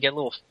 You could even get a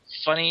little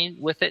funny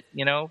with it,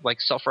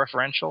 like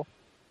self-referential.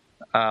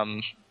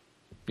 You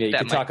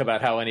could talk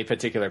about how any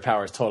particular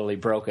power is totally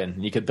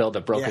broken. You could build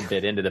a broken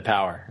bit into the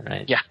power,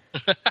 right? Yeah.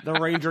 The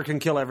Ranger can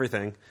kill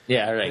everything.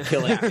 Yeah, right.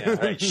 Killing.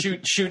 Right.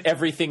 Shoot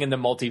everything in the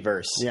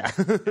multiverse. Yeah.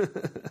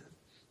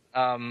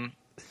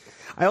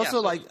 I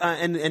also like,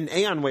 and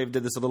Aeon Wave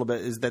did this a little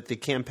bit, is that the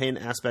campaign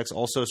aspects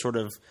also sort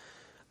of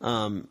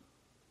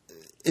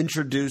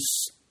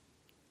introduce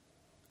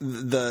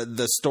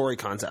the story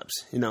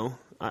concepts,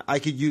 I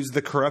could use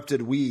the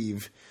Corrupted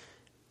Weave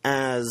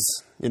as,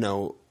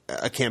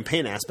 a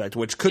campaign aspect,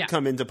 which could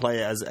come into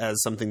play as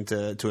something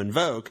to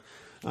invoke.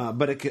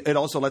 But it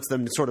also lets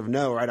them sort of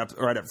know right up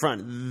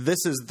front,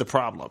 this is the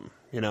problem,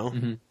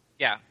 Mm-hmm.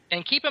 Yeah,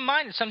 and keep in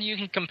mind it's something you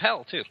can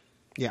compel too.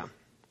 Yeah.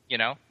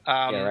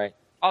 Right.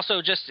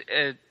 Also, just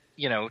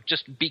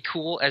be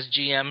cool as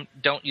GM.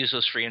 Don't use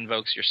those free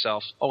invokes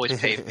yourself. Always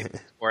pay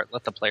for it.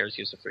 Let the players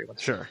use the free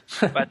ones. Sure.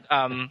 But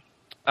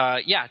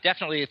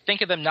definitely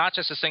think of them not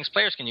just as things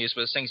players can use,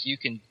 but as things you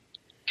can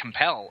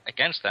compel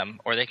against them,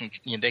 or they can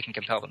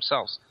compel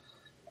themselves.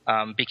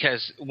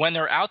 Because when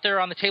they're out there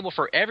on the table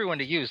for everyone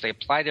to use, they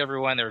apply to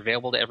everyone. They're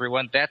available to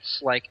everyone.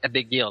 That's like a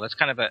big deal. That's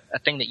kind of a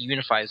thing that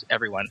unifies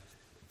everyone.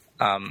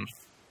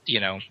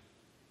 If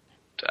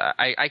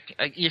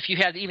you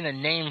had even a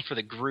name for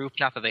the group,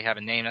 not that they have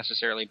a name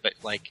necessarily, but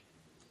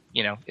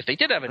if they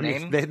did have a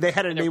name, they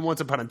had a name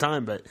once upon a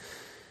time, but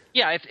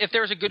yeah, if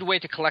there was a good way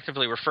to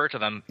collectively refer to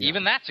them,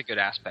 even that's a good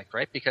aspect,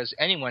 right? Because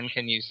anyone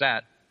can use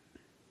that.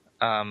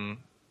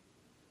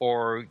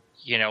 Or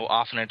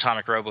often in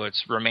Atomic Robo,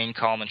 it's remain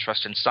calm and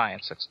trust in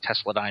science. That's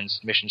Tesladyne's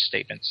mission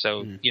statement.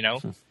 So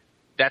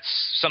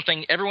that's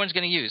something everyone's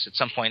going to use at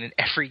some point in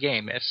every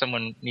game if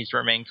someone needs to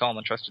remain calm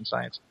and trust in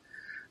science.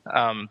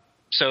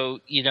 So,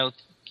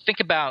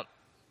 think about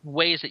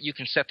ways that you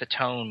can set the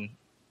tone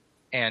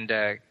and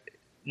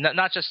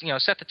not just,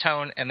 set the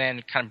tone and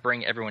then kind of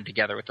bring everyone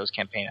together with those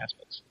campaign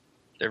aspects.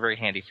 They're very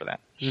handy for that.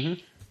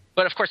 Mm-hmm.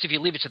 But, of course, if you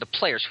leave it to the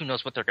players, who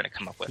knows what they're going to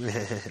come up with.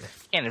 You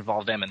can't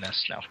involve them in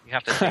this. No, you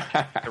have to take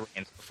the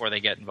reins before they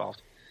get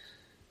involved.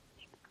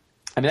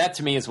 I mean, that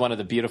to me is one of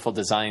the beautiful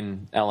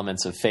design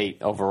elements of Fate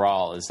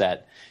overall is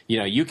that,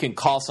 you can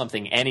call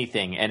something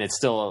anything and it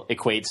still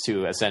equates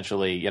to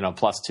essentially,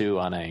 +2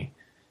 on a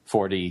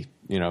 4D,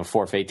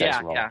 4 Fate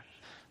dice roll. Yeah.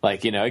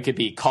 Like, it could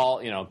be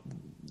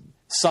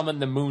summon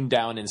the moon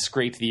down and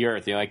scrape the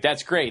earth.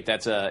 That's great.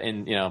 That's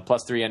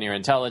 +3 on your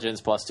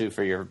intelligence, +2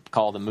 for your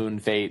call the moon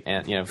Fate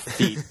and,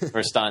 feet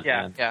for stunt.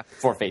 and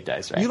 4 Fate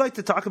dice, right? You like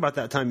to talk about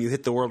that time you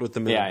hit the world with the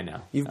moon. Yeah, I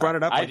know. You've brought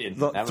it up I did.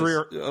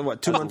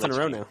 2 months in a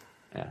row now.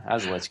 Yeah, that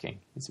was Lich King.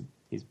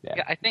 He's bad.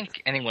 Yeah, I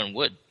think anyone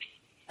would.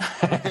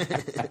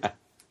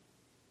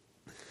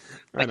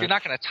 You're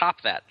not going to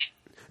top that.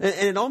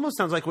 And it almost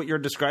sounds like what you're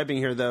describing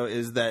here, though,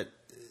 is that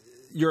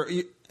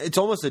it's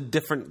almost a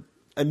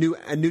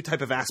new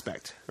type of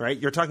aspect, right?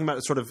 You're talking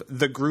about sort of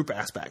the group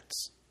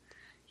aspects.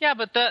 Yeah,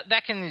 but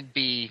that can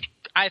be.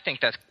 I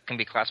think that can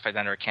be classified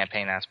under a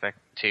campaign aspect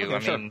too.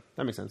 Okay, sure.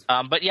 That makes sense.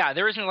 But yeah,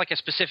 there isn't like a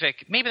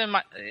specific. Maybe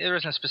there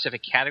isn't a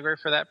specific category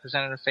for that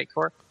presented in Fate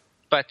Core.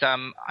 But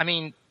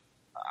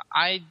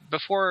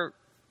before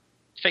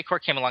Fate Core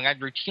came along, I'd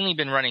routinely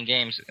been running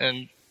games,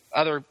 and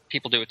other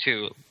people do it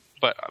too.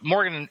 But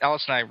Morgan and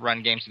Ellis and I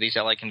run games at these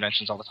LA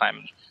conventions all the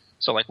time,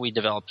 so we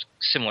developed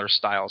similar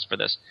styles for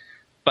this.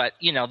 But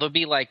there'll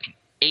be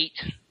 8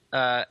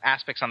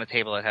 aspects on the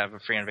table that have a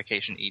free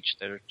invocation each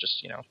that are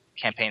just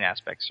campaign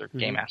aspects or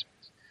game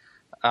aspects.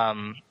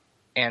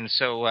 And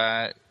so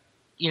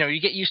you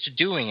get used to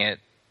doing it.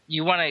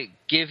 You want to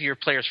give your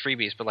players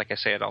freebies, but like I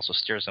say, it also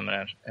steers them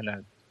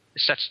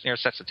sets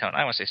the tone. I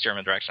don't want to say steer them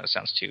in a direction that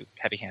sounds too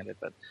heavy-handed,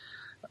 but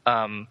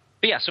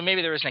yeah. So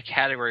maybe there isn't a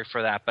category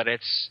for that, but I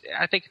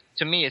think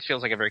to me it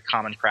feels like a very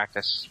common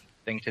practice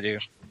thing to do.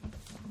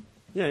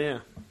 Yeah,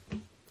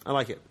 I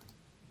like it.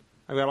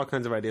 I've got all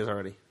kinds of ideas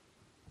already.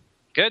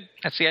 Good.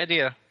 That's the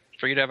idea,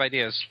 for you to have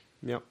ideas.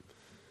 Yep.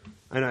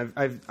 And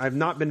I've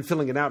not been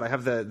filling it out. I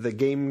have the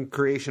game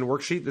creation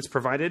worksheet that's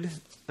provided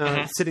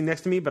sitting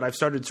next to me, but I've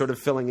started sort of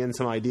filling in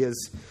some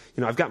ideas.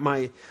 I've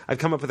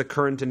come up with a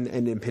current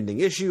and impending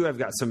issue. I've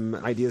got some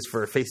ideas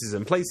for faces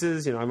and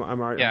places. I'm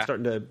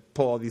starting to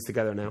pull all these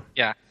together now.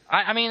 Yeah.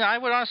 I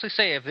would honestly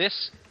say if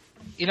this,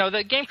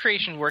 the game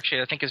creation worksheet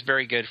I think is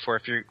very good for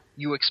if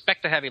you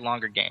expect to have a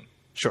longer game.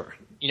 Sure.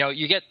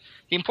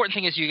 The important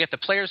thing is you get the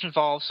players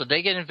involved, so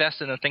they get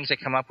invested in the things they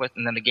come up with,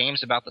 and then the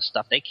game's about the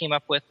stuff they came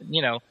up with.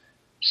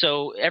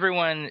 So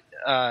everyone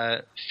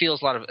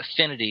feels a lot of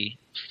affinity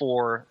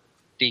for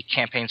the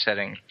campaign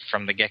setting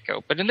from the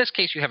get-go. But in this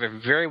case, you have a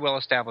very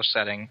well-established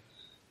setting.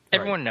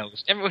 Everyone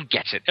knows. Everyone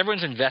gets it.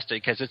 Everyone's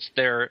invested because it's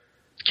their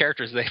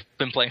characters they've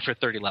been playing for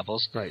 30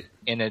 levels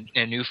in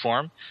a new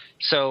form.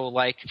 So,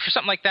 for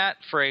something like that,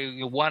 for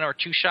a 1 or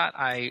 2 shot,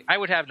 I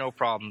would have no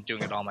problem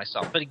doing it all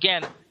myself. But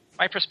again,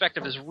 my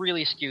perspective is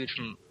really skewed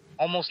from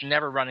almost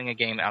never running a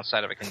game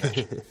outside of a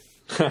convention.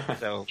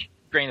 So,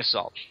 grain of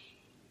salt.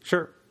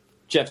 Sure.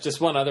 Jeff,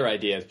 just one other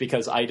idea,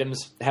 because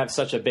items have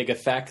such a big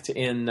effect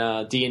in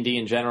D&D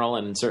in general,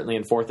 and certainly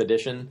in 4th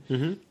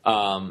edition.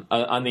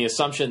 On the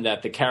assumption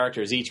that the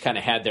characters each kind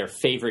of had their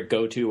favorite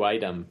go-to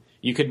item,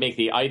 you could make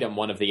the item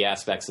one of the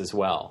aspects as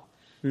well.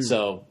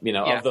 So,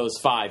 of those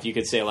 5, you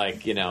could say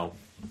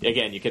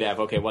again, you could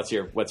have, okay, what's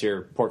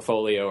your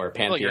portfolio or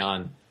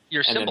pantheon?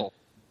 Your symbol.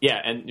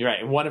 And you're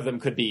right. One of them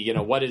could be,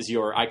 what is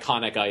your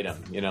iconic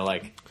item?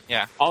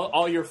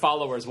 All your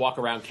followers walk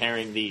around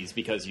carrying these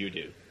because you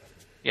do.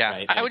 Yeah,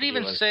 right? I would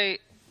even say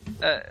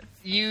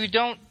you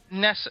don't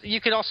necessarily. You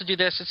could also do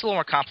this. It's a little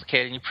more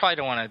complicated, and you probably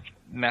don't want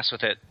to mess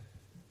with it,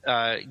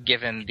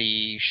 given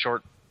the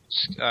short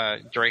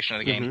duration of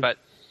the game. But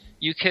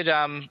you could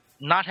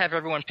not have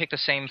everyone pick the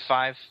same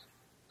 5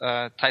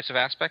 types of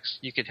aspects.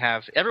 You could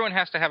have everyone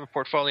has to have a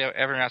portfolio.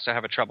 Everyone has to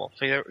have a trouble.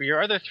 So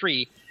your other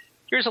 3.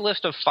 Here's a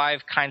list of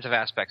 5 kinds of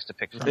aspects to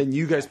pick from. And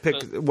you guys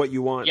pick what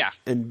you want. Yeah.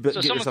 And so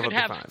get someone yourself could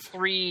up to have 5.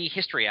 3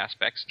 history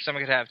aspects.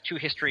 Someone could have 2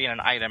 history and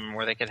an item,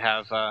 where they could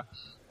have, a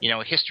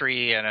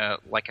history and a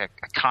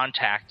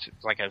contact,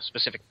 like a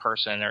specific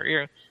person,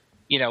 or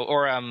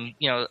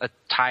a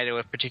tie to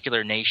a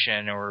particular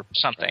nation or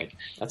something.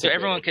 Right. So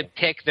everyone could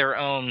pick their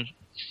own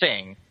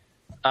thing.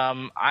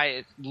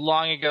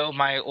 Long ago,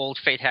 my old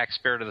Fate Hack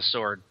Spirit of the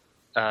Sword.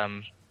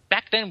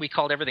 Back then, we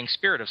called everything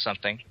Spirit of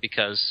something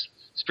because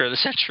Spirit of the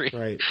Century.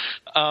 Right.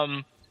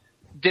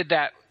 Did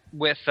that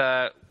with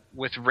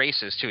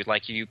races too.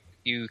 Like you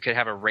could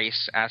have a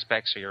race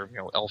aspect, so you're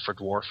elf or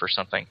dwarf or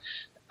something,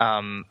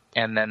 and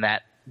then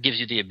that gives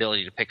you the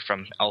ability to pick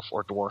from elf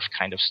or dwarf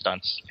kind of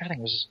stunts.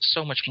 Everything was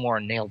so much more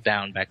nailed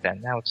down back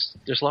then. Now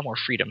there's a lot more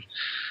freedom.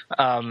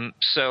 I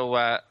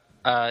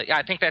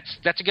think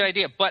that's a good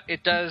idea, but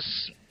it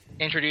does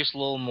introduce a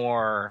little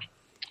more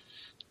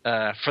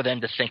for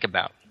them to think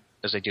about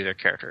as they do their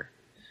character.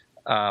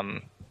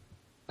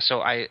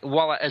 So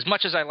while as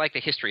much as I like the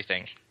history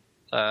thing,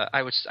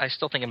 I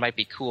still think it might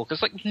be cool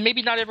because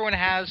maybe not everyone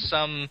has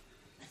some,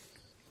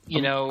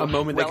 a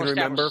moment they can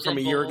remember from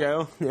a year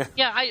ago.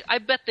 Yeah, I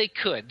bet they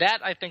could. That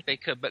I think they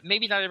could, but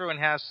maybe not everyone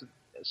has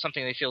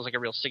something that feels like a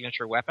real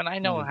signature weapon. I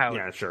know how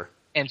it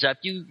ends up.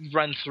 You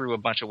run through a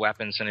bunch of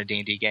weapons in a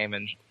D&D game,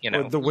 and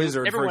or the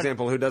wizard, for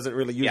example, who doesn't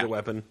really use a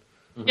weapon.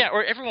 Yeah,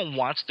 or everyone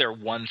wants their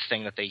one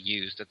thing that they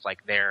use that's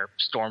like their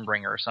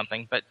Stormbringer or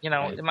something, but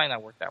it might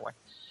not work that way.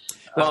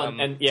 Well,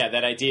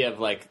 that idea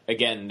of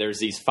again, there's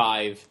these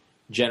 5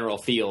 general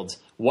fields.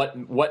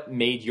 What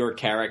made your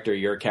character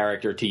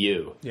to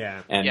you?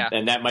 Yeah.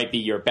 And that might be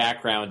your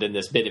background in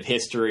this bit of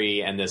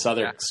history and this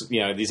other,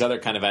 these other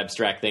kind of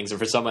abstract things. And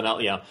for someone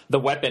else, the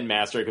weapon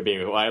master could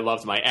be, well, I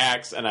loved my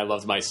axe and I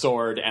loved my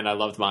sword and I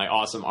loved my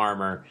awesome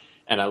armor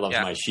and I loved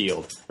my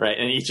shield, right?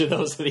 And each of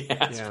those are the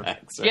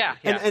aspects. Right?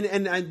 Yeah.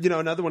 And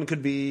another one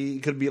could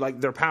be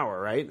like their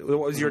power, right? What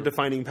was your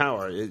defining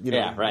power?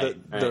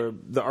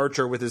 The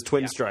archer with his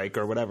twin strike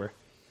or whatever.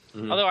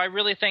 Mm-hmm. Although I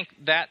really think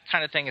that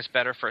kind of thing is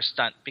better for a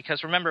stunt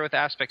because remember with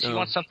aspects you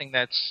want something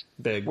that's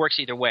big, works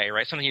either way,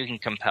 right? Something you can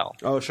compel.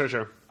 Oh, sure.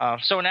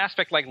 So an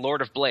aspect like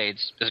Lord of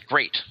Blades is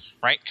great,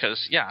 right?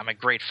 Because I'm a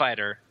great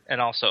fighter, and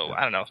also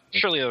I don't know.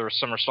 Surely there are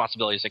some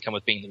responsibilities that come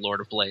with being the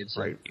Lord of Blades,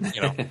 right?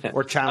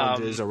 Or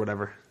challenges or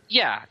whatever.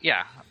 Yeah.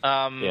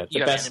 The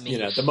best,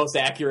 the most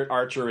accurate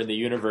archer in the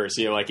universe.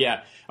 You're like,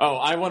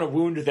 I want to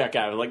wound that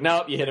guy. I was like,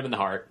 nope, you hit him in the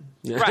heart.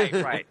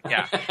 Right.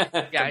 Yeah.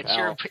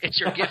 It's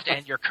your gift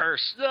and your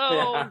curse.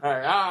 No.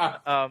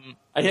 I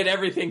hit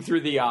everything through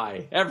the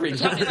eye. Everything.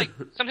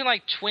 Something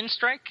like Twin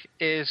Strike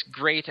is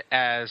great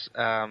as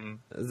a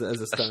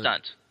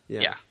stunt.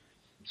 Yeah.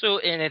 So,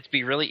 and it'd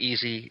be really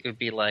easy. It would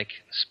be like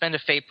spend a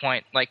fate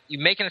point. Like you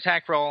make an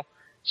attack roll,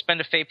 spend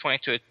a fate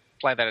point to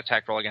apply that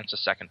attack roll against a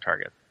second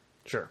target.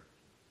 Sure.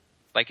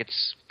 Like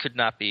could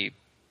not be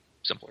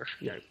simpler.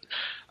 Yeah.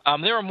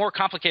 There are more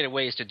complicated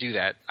ways to do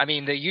that. I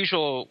mean, the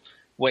usual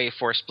way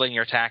for splitting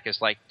your attack is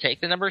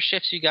take the number of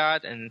shifts you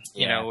got and,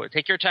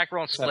 take your attack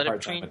roll and split it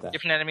between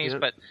different enemies. Yeah.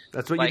 But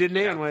that's what you did in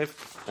Aeon Wave.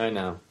 I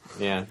know.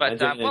 Yeah. But,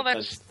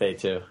 that's Fate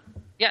too.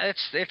 Yeah,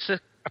 it's a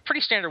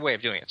pretty standard way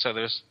of doing it. So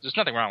there's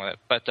nothing wrong with it.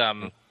 But,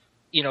 if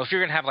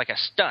you're going to have a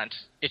stunt,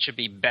 it should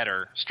be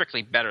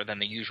strictly better than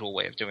the usual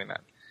way of doing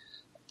that.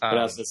 But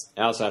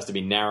it also has to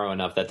be narrow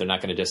enough that they're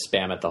not going to just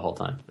spam it the whole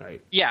time.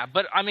 Right. Yeah,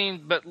 but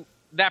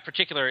that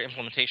particular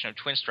implementation of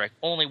Twin Strike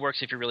only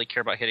works if you really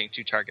care about hitting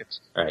 2 targets.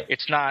 Right.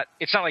 It's not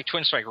like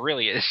Twin Strike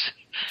really is.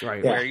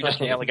 Right. Where you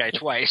just nail a guy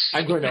twice.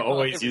 I'm going to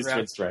always use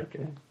Twin Strike.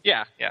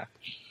 Yeah.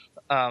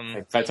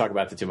 If I talk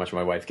about it too much,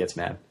 my wife gets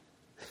mad.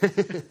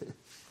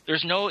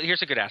 Here's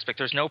a good aspect.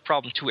 There's no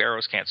problem 2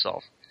 arrows can't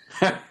solve.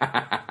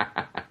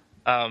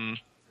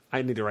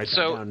 I need to write that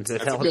down to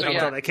tell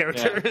that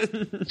character.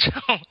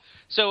 Yeah.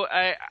 So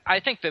I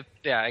think that,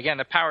 again,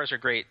 the powers are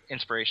great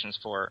inspirations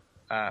for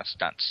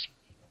stunts.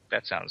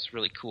 That sounds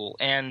really cool.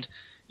 And,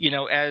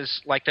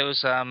 as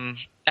those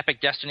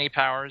Epic Destiny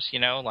powers,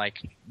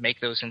 make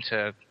those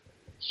into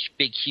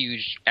big,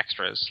 huge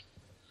extras.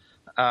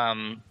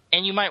 And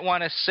you might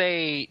want to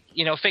say,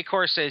 Fate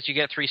Core says you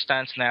get 3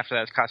 stunts and after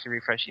that it's costly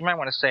refresh. You might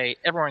want to say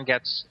everyone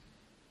gets,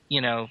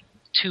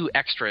 2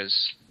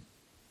 extras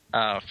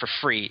for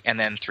free, and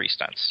then 3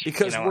 stunts.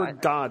 Because we're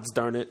gods,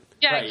 darn it.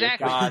 Yeah, right,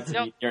 exactly. Gods,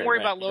 don't worry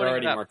about loading it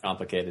up. They're already more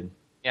complicated.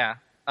 Yeah.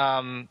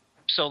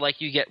 So,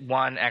 you get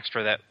 1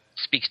 extra that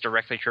speaks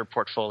directly to your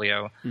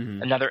portfolio,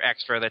 another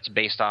extra that's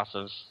based off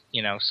of,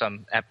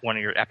 one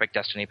of your Epic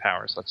Destiny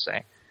powers, let's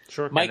say.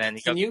 Sure. Mike,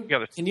 can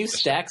you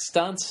stack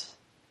stunts?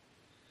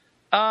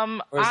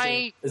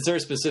 Is there a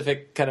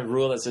specific kind of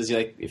rule that says,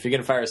 if you're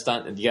going to fire a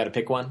stunt, you got to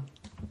pick one?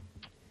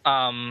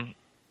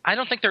 I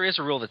don't think there is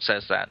a rule that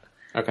says that.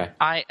 Okay.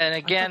 I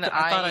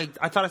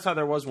thought I saw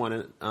there was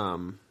one.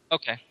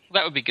 Okay,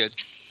 that would be good.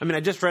 I mean, I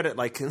just read it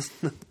like it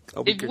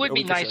would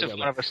be nice if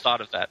one of us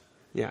thought of that.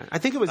 Yeah, I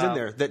think it was in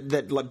there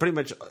that like, pretty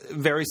much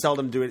very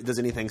seldom does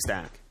anything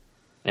stack.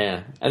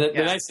 Yeah, and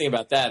the nice thing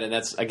about that, and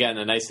that's, again,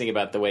 the nice thing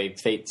about the way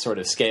Fate sort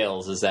of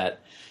scales is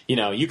that,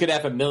 you could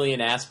have 1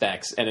 million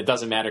aspects, and it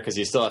doesn't matter because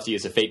you still have to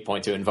use a Fate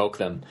point to invoke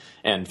them,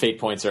 and Fate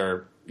points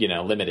are,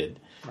 limited.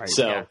 Right.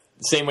 So,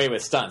 same way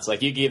with stunts.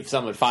 Like, you give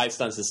someone 5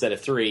 stunts instead of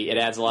 3, it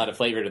adds a lot of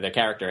flavor to their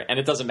character, and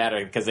it doesn't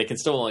matter because they can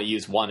still only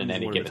use one in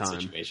any given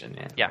situation.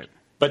 Yeah. Right.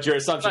 But your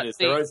assumption is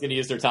they're always going to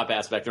use their top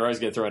aspect, they're always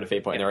going to throw in a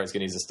Fate point, and they're always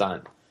going to use a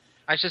stunt.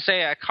 I should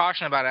say a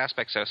caution about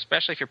aspects, though,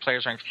 especially if your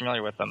players aren't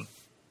familiar with them.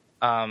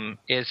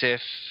 Is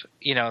if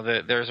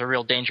there's a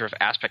real danger of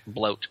aspect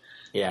bloat.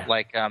 Yeah.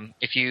 Like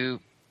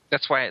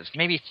that's why it's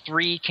maybe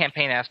 3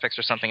 campaign aspects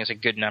or something is a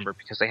good number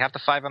because they have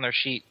the 5 on their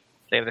sheet,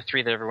 they have the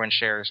 3 that everyone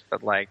shares,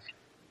 but like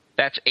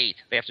that's 8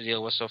 they have to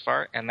deal with so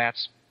far, and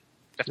that's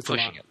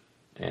pushing it.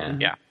 Yeah.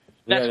 Yeah.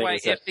 That's why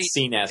if the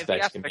scene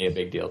aspects can be a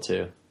big deal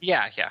too.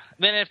 Yeah.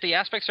 Then if the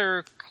aspects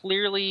are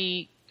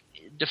clearly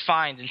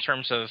defined in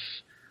terms of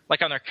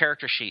like on their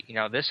character sheet,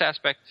 this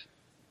aspect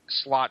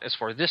slot is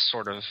for this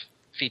sort of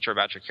feature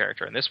about your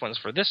character, and this one's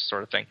for this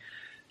sort of thing.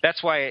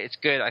 That's why it's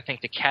good, I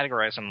think, to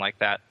categorize them like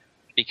that,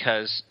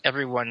 because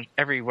every one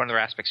of their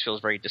aspects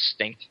feels very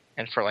distinct,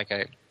 and for like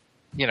a,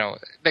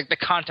 the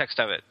context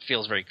of it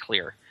feels very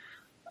clear.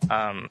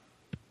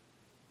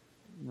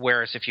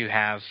 Whereas if you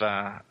have,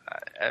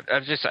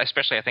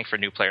 especially I think for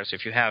new players,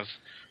 if you have,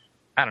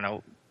 I don't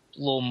know, a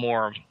little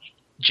more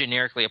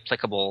generically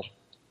applicable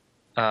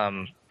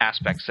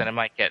aspects, then it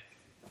might get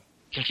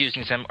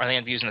confusing to them. Are they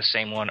going to be using the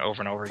same one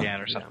over and over again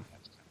or something? Yeah.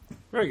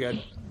 Very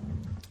good.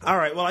 All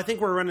right. Well, I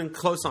think we're running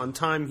close on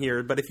time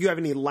here, but if you have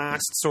any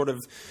last sort of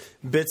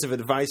bits of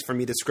advice for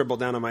me to scribble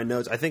down on my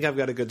notes, I think I've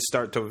got a good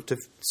start to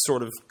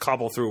sort of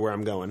cobble through where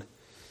I'm going.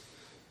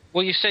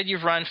 Well, you said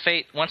you've run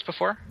Fate once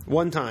before?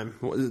 One time,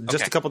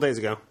 just a couple days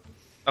ago.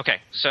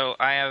 Okay. So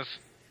I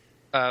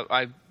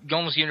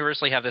almost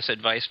universally have this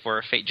advice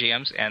for Fate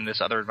GMs and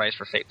this other advice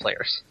for Fate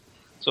players.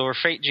 So for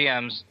Fate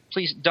GMs,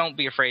 please don't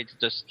be afraid to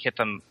just hit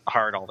them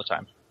hard all the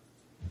time.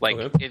 Like,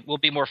 It will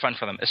be more fun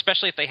for them,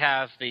 especially if they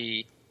have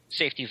the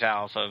safety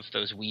valve of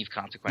those weave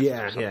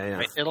consequences. Yeah.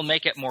 Right? It'll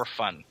make it more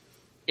fun.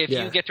 If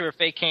you get through a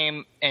Fate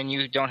game and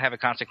you don't have a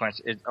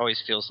consequence, it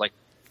always feels like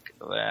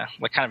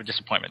kind of a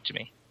disappointment to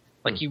me.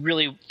 Like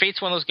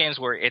Fate's one of those games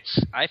where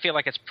I feel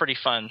like it's pretty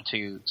fun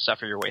to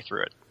suffer your way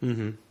through it.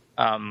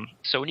 Mm-hmm.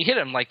 So when you hit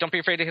them, like, don't be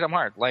afraid to hit them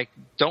hard. Like,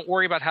 don't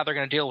worry about how they're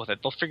going to deal with it.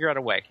 They'll figure out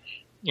a way,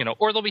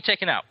 or they'll be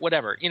taken out,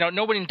 whatever.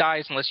 Nobody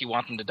dies unless you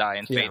want them to die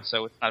in Fate,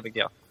 so it's not a big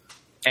deal.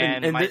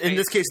 And in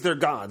this case, they're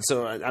gods,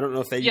 so I don't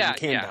know if they even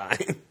can die.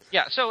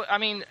 Yeah, so, I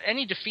mean,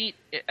 any defeat,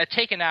 a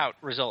taken out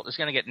result is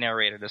going to get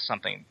narrated as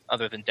something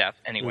other than death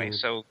anyway,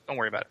 so don't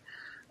worry about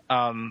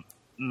it.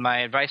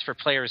 My advice for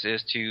players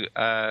is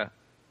to,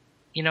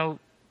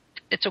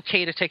 it's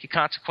okay to take a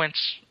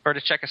consequence or to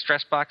check a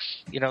stress box.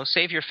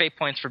 Save your Fate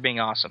points for being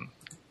awesome,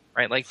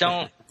 right? Like,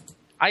 don't...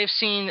 I have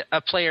seen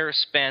a player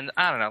spend,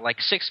 I don't know,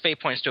 like 6 Fate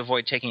points to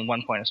avoid taking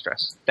 1 point of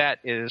stress. That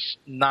is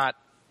not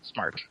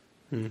smart.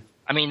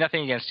 I mean,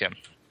 nothing against him,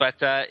 but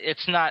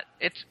it's not.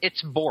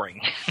 It's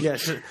boring. Yeah,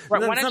 it's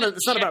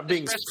not about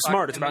being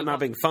smart. It's about not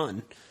being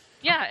fun.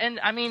 Yeah, and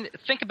I mean,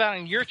 think about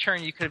in your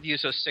turn, you could have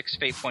used those 6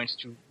 Fate points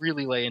to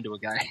really lay into a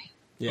guy.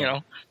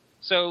 Yeah.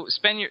 So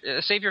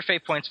save your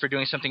Fate points for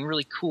doing something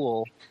really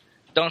cool.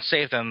 Don't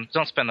save them.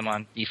 Don't spend them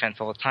on defense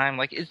all the time.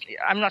 Like,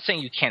 I'm not saying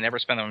you can't ever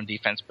spend them on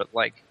defense, but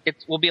like, it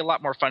will be a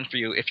lot more fun for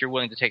you if you're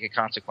willing to take a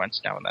consequence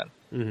now and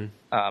then.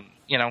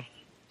 Mm-hmm.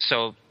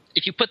 So.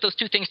 If you put those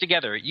two things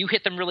together, you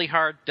hit them really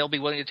hard, they'll be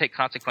willing to take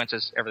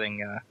consequences. Everything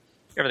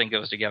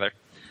goes together.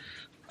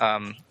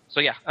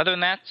 So yeah, other than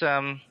that,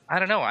 I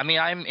don't know. I mean,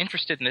 I'm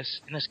interested in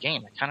this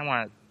game. I kind of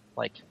want to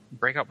like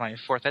break out my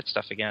 4th Ed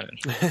stuff again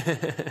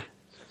and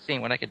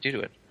seeing what I could do to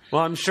it.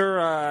 Well, I'm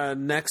sure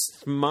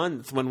next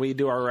month when we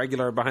do our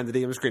regular Behind the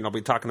DM screen, I'll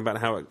be talking about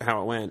how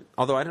it went.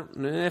 Although I don't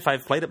know if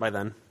I've played it by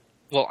then.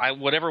 Well,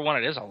 whatever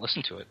one it is, I'll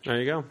listen to it.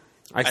 There you go.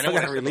 I still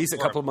got to release a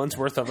couple of months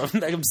worth of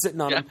them. I'm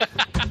sitting on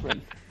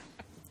them.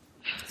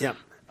 Yeah.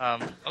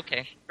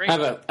 Okay. Great.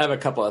 I have a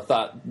couple of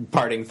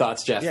parting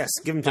thoughts, Jeff. Yes,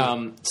 give them to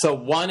me. So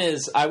one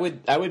is I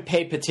would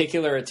pay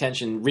particular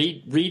attention.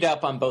 Read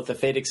up on both the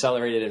Fate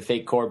Accelerated and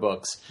Fate Core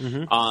books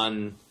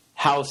on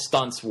how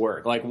stunts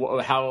work, like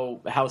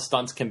how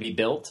stunts can be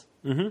built.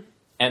 Mm-hmm.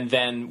 And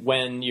then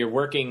when you're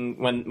working,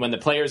 when the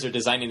players are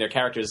designing their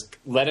characters,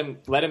 let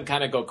them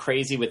kind of go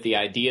crazy with the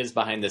ideas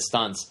behind the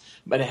stunts,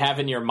 but have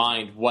in your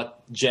mind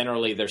what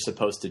generally they're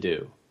supposed to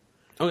do.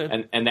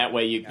 Okay. And that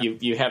way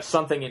you have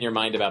something in your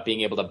mind about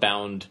being able to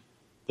bound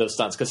those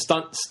stunts, because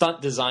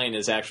stunt design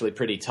is actually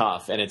pretty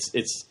tough, and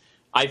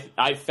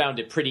I've found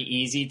it pretty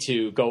easy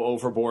to go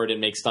overboard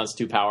and make stunts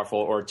too powerful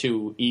or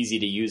too easy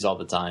to use all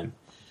the time.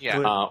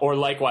 Yeah. Or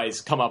likewise,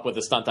 come up with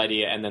a stunt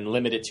idea and then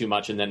limit it too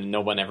much, and then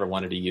no one ever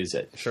wanted to use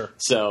it. Sure.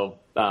 So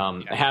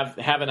have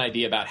an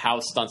idea about how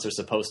stunts are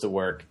supposed to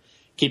work.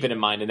 Keep it in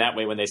mind, and that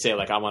way, when they say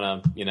like I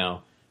want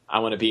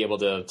to be able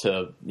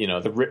to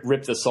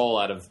rip the soul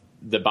out of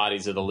the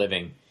bodies of the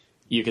living,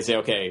 you can say,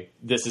 okay,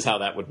 this is how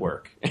that would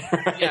work,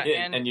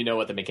 Yeah, and you know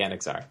what the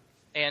mechanics are.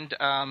 And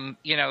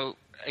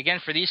again,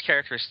 for these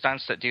characters,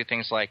 stunts that do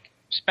things like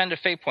spend a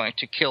fate point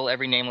to kill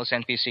every nameless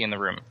NPC in the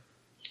room.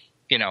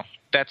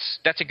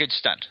 That's a good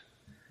stunt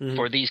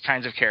for these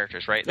kinds of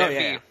characters, right? That'd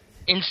be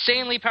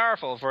insanely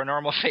powerful for a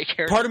normal fate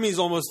character. Part of me is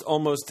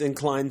almost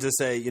inclined to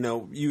say,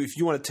 if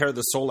you want to tear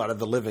the soul out of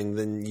the living,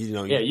 then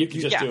you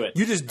can just do it.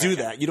 You just do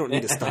that. You don't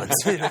need a stunt.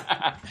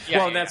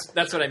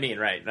 That's what I mean,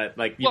 right?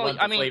 Like you want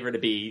the flavor to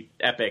be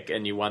epic,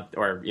 and you want,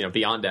 or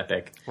beyond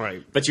epic,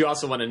 right? But you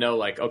also want to know,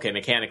 like, okay,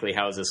 mechanically,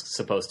 how is this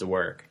supposed to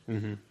work?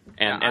 Mm-hmm.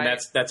 And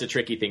that's a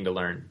tricky thing to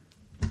learn.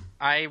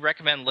 I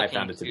recommend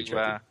looking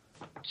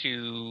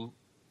to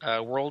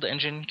World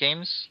Engine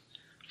games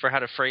for how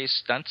to phrase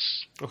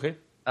stunts. Okay.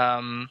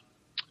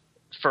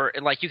 For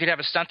you could have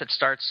a stunt that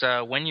starts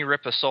when you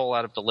rip a soul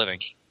out of the living.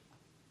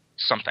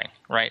 Something,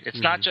 right?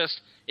 It's not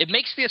just. It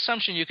makes the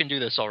assumption you can do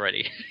this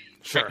already.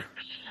 Sure.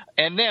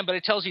 But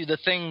it tells you the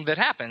thing that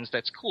happens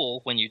that's cool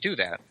when you do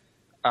that.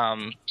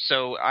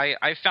 So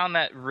I found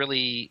that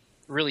really,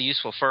 really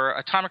useful. For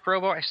Atomic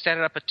Robo, I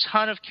statted up a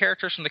ton of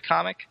characters from the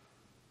comic,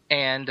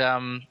 and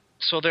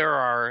so there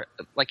are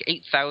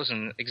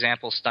 8,000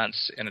 example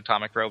stunts in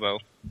Atomic Robo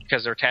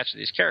because they're attached to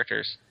these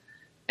characters.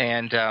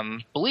 And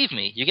believe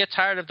me, you get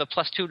tired of the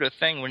 +2 to a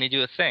thing when you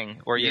do a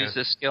thing, or use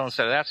this skill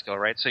instead of that skill,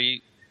 right? So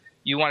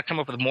you want to come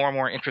up with more and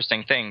more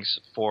interesting things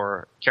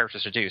for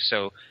characters to do.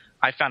 So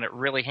I found it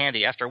really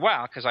handy after a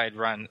while, because I had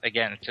run,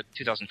 again, in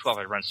 2012,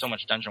 I'd run so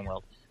much Dungeon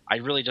World. I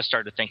really just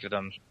started to think of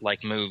them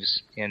like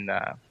moves in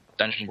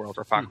Dungeon World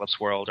or Apocalypse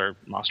World or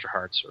Monster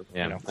Hearts or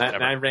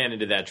whatever. I ran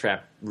into that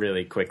trap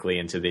really quickly,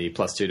 into the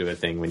 +2 to a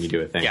thing when you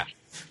do a thing. Yeah.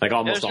 Like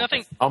almost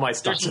all my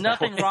stunts. There's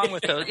nothing wrong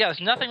with those. Yeah,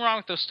 there's nothing wrong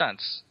with those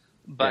stunts.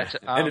 But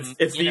and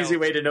it's the easy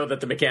way to know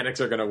that the mechanics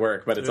are going to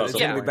work, but it's also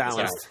going to be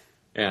balanced.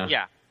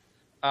 Yeah.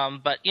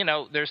 But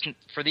there's,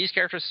 for these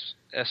characters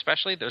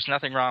especially, there's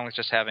nothing wrong with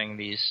just having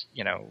these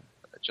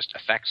just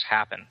effects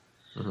happen.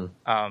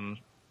 Mm-hmm.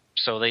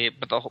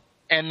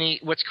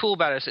 What's cool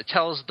about it is it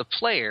tells the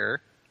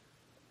player.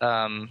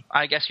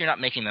 I guess you're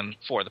not making them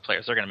for the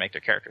players; they're going to make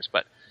their characters.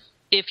 But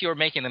if you're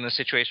making them in a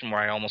situation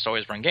where I almost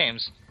always run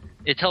games,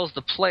 it tells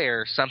the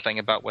player something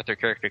about what their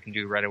character can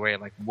do right away.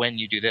 Like, when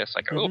you do this,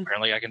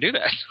 apparently I can do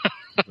that.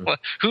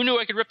 Who knew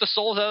I could rip the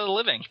souls out of the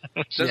living?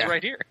 It says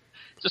right here.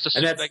 Just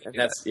assume I can do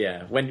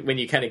that. When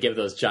you kind of give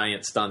those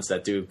giant stunts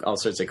that do all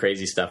sorts of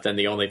crazy stuff, then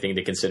the only thing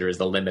to consider is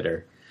the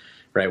limiter,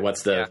 right?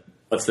 What's the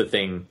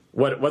thing?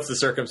 What's the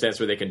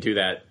circumstance where they can do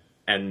that?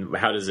 And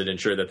how does it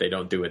ensure that they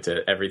don't do it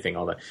to everything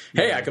all the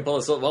hey, I could pull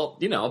a soul. Well,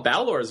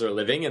 Balors are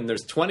living, and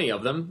there's 20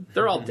 of them.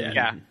 They're all dead.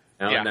 Yeah.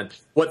 And then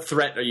what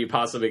threat are you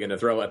possibly going to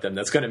throw at them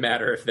that's going to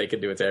matter if they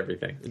can do it to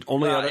everything?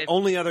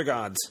 Only other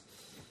gods.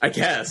 I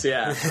guess,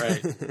 yeah,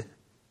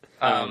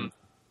 right.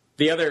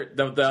 The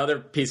other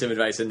piece of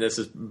advice, and this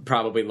is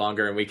probably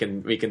longer, and we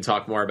can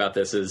talk more about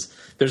this, is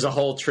there's a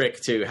whole trick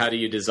to how do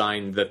you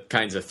design the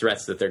kinds of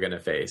threats that they're going to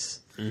face.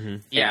 Mm-hmm.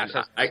 Yeah,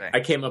 I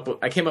came up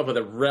with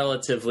a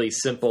relatively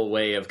simple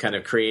way of kind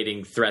of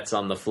creating threats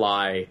on the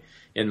fly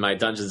in my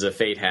Dungeons of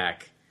Fate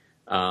hack.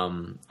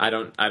 I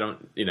don't.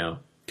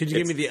 Could you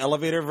give me the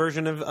elevator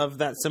version of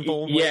that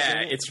simple?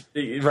 Yeah, it's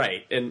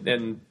right,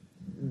 and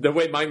the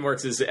way mine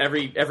works is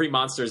every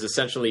monster is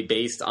essentially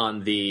based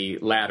on the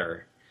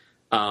ladder.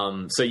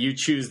 So you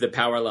choose the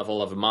power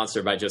level of a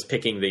monster by just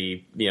picking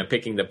the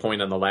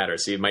point on the ladder.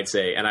 So you might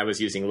say, and I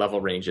was using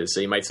level ranges, so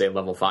you might say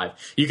level 5.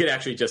 You could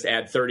actually just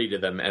add 30 to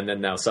them, and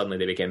then now suddenly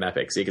they became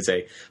epic. So you could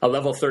say a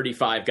level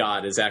 35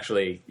 god is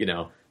actually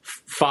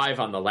 5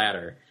 on the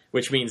ladder,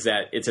 which means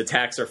that its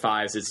attacks are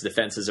 5s, its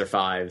defenses are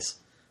 5s.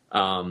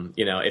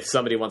 If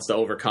somebody wants to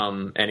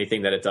overcome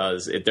anything that it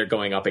does, they're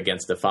going up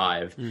against a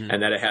 5,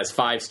 and that it has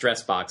 5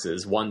 stress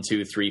boxes: 1,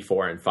 2, 3,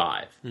 4, and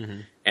 5. Mm-hmm.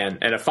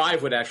 And a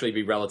 5 would actually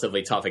be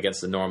relatively tough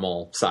against the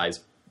normal size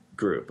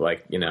group.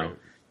 Right.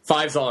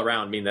 5s all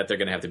around mean that they're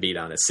going to have to beat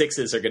on it.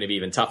 6s are going to be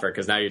even tougher,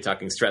 because now you're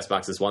talking stress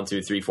boxes 1,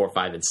 2, 3, 4,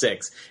 5, and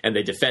 6, and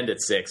they defend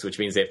at 6, which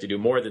means they have to do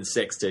more than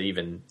 6 to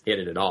even hit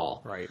it at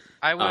all. Right.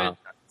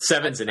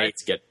 7s and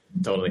 8s get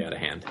totally out of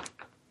hand.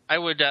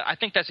 I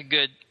think that's a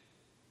good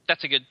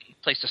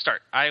place to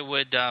start. I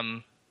would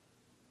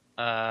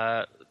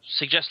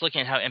suggest looking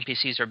at how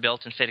NPCs are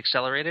built in Fate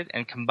Accelerated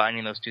and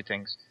combining those two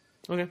things.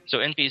 Okay. So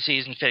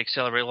NPCs in Fate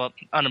Accelerated, well,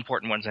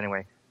 unimportant ones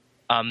anyway,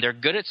 they're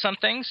good at some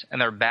things and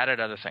they're bad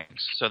at other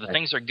things. So the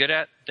things they're good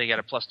at, they get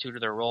a +2 to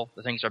their roll.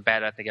 The things they're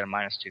bad at, they get a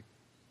 -2.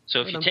 So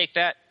if you take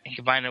that and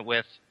combine it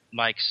with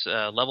Mike's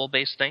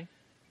level-based thing,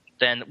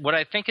 then what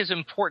I think is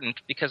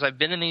important, because I've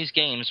been in these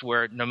games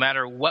where no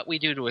matter what we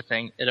do to a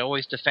thing, it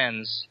always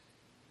defends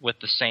with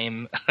the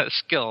same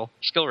skill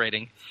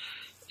rating,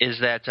 is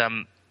that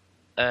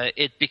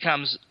it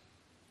becomes,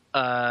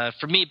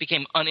 for me, it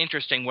became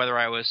uninteresting whether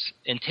I was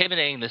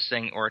intimidating this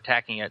thing or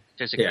attacking it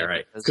physically. Yeah,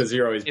 right. Because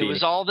you're always. It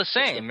was all the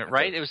same,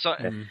 right? It was.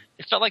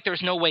 It felt like there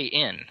was no way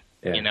in.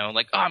 Yeah.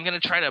 I'm going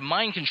to try to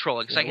mind control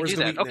it because I can do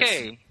that.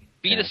 Okay,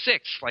 beat a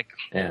 6. Like,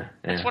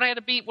 that's what I had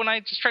to beat when I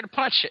just tried to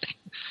punch it.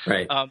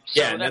 Right.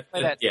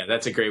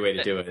 That's a great way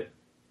to do it.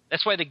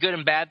 That's why the good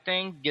and bad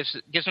thing gives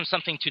them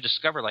something to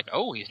discover. Like,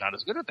 oh, he's not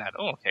as good at that.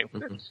 Oh, okay.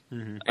 And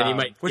you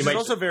might, which is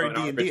also very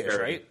D&D-ish,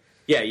 right?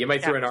 Yeah, you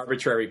might throw an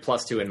arbitrary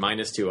 +2 and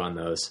 -2 on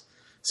those.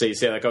 So you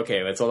say, like, okay,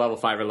 it's a level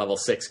 5 or level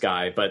 6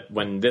 guy, but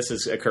when this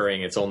is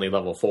occurring, it's only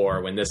level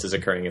 4. When this is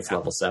occurring, it's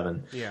level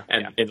 7. Yeah.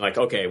 And like,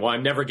 okay, well,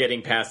 I'm never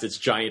getting past its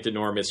giant,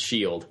 enormous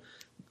shield,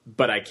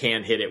 but I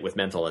can hit it with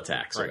mental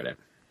attacks or whatever.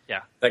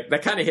 Yeah.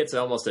 That kind of hits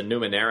almost a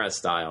Numenera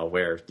style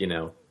where,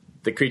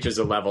 the creatures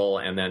are level,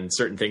 and then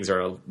certain things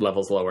are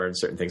levels lower and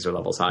certain things are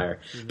levels higher.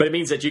 Mm-hmm. But it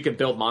means that you can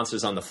build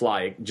monsters on the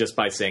fly just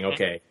by saying,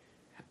 okay,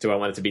 do I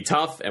want it to be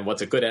tough, and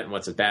what's it good at, and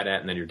what's it bad at,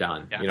 and then you're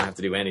done. Yeah. You don't have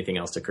to do anything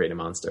else to create a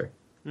monster.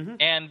 Mm-hmm.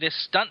 And this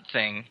stunt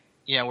thing,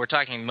 we're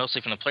talking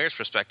mostly from the player's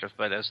perspective,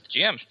 but as the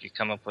GM, if you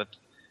come up with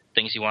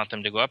things you want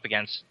them to go up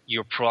against,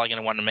 you're probably going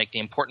to want to make the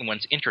important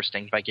ones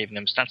interesting by giving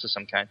them stunts of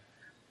some kind.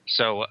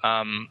 So,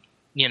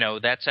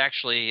 that's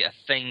actually a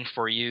thing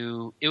for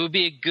you. It'd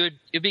be good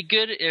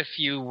if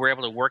you were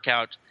able to work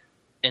out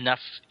enough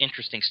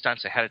interesting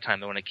stunts ahead of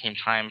time that when it came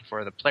time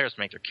for the players to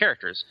make their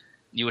characters,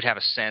 you would have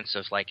a sense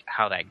of like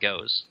how that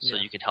goes, so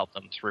you could help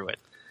them through it.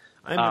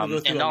 I'm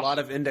going to go through a lot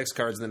of index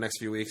cards in the next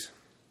few weeks.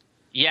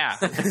 Yeah,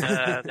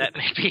 that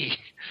may be.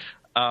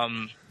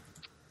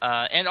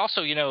 And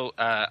also,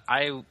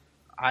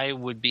 I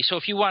would be. So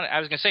if you want, I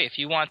was going to say, if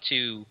you want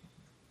to.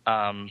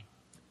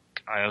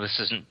 I know this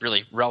isn't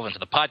really relevant to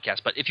the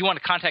podcast, but if you want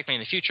to contact me in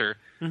the future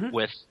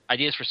with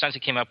ideas for stunts you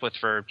came up with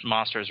for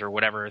monsters or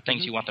whatever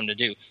things you want them to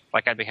do,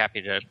 like I'd be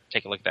happy to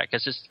take a look at that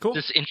because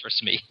this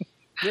interests me.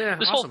 Yeah,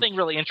 this whole thing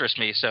really interests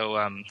me. So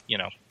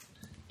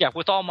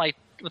with all my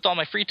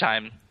free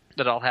time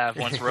that I'll have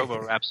once Robo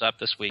wraps up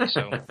this week.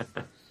 So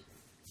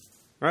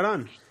right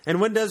on. And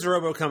when does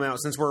Robo come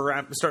out? Since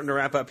we're starting to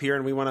wrap up here,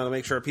 and we want to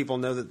make sure people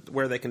know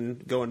where they can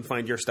go and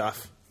find your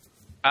stuff.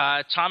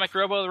 Atomic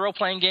Robo, the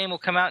role-playing game, will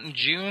come out in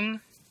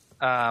June,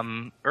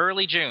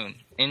 early June,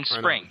 in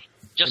spring,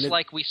 just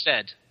like we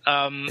said.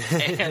 And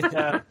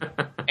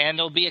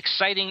it'll be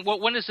exciting.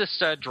 When does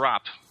this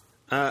drop?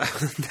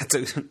 That's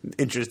an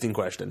interesting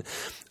question.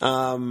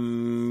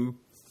 Will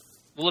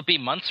it be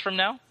months from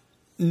now?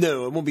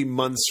 No, it won't be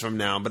months from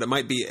now, but it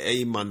might be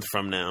a month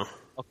from now.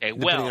 Okay,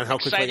 depending on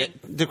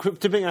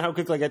how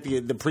quickly I get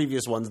the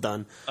previous ones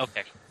done.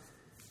 Okay.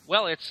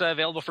 Well, it's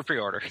available for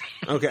pre-order.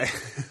 Okay.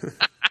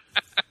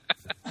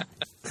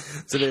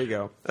 So there you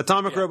go.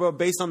 Atomic Robo,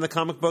 based on the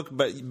comic book,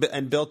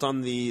 and built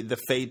on the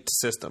Fate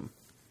system.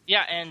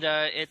 Yeah, and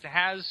it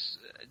has,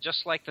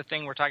 just like the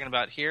thing we're talking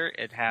about here,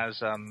 it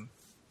has,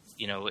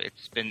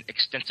 it's been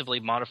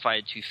extensively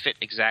modified to fit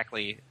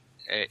exactly,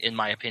 in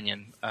my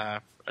opinion,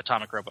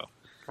 Atomic Robo.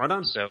 Right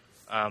on. So,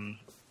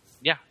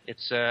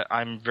 it's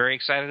I'm very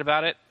excited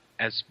about it.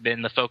 Has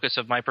been the focus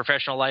of my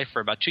professional life for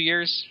about 2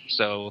 years.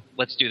 So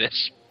let's do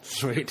this.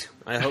 Sweet.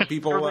 I hope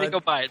people go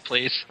buy it,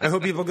 please. I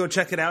hope people go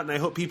check it out, and I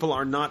hope people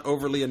are not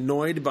overly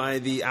annoyed by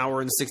the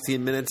hour and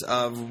 16 minutes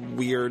of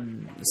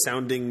weird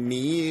sounding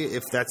me,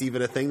 if that's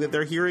even a thing that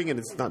they're hearing, and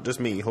it's not just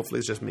me. Hopefully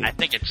it's just me. I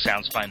think it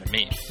sounds fine to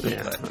me.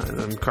 Yeah,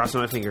 I'm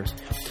crossing my fingers.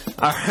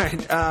 All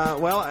right.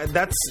 Well,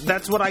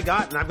 that's what I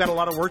got, and I've got a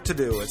lot of work to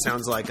do, it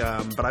sounds like,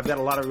 but I've got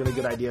a lot of really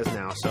good ideas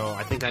now, so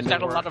I think I know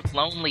got a lot of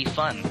lonely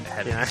fun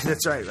ahead. Yeah,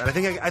 that's right. I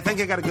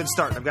think I got a good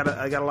start.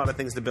 I got a lot of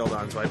things to build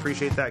on, so I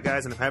appreciate that,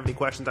 guys, and if I have any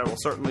questions, I will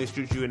certainly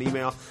shoot you an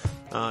email,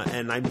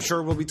 and I'm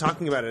sure we'll be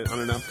talking about it on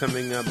an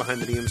upcoming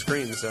Behind the DM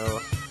screen. So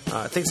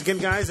thanks again,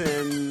 guys,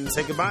 and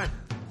say goodbye.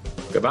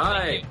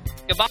 Goodbye.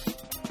 Goodbye.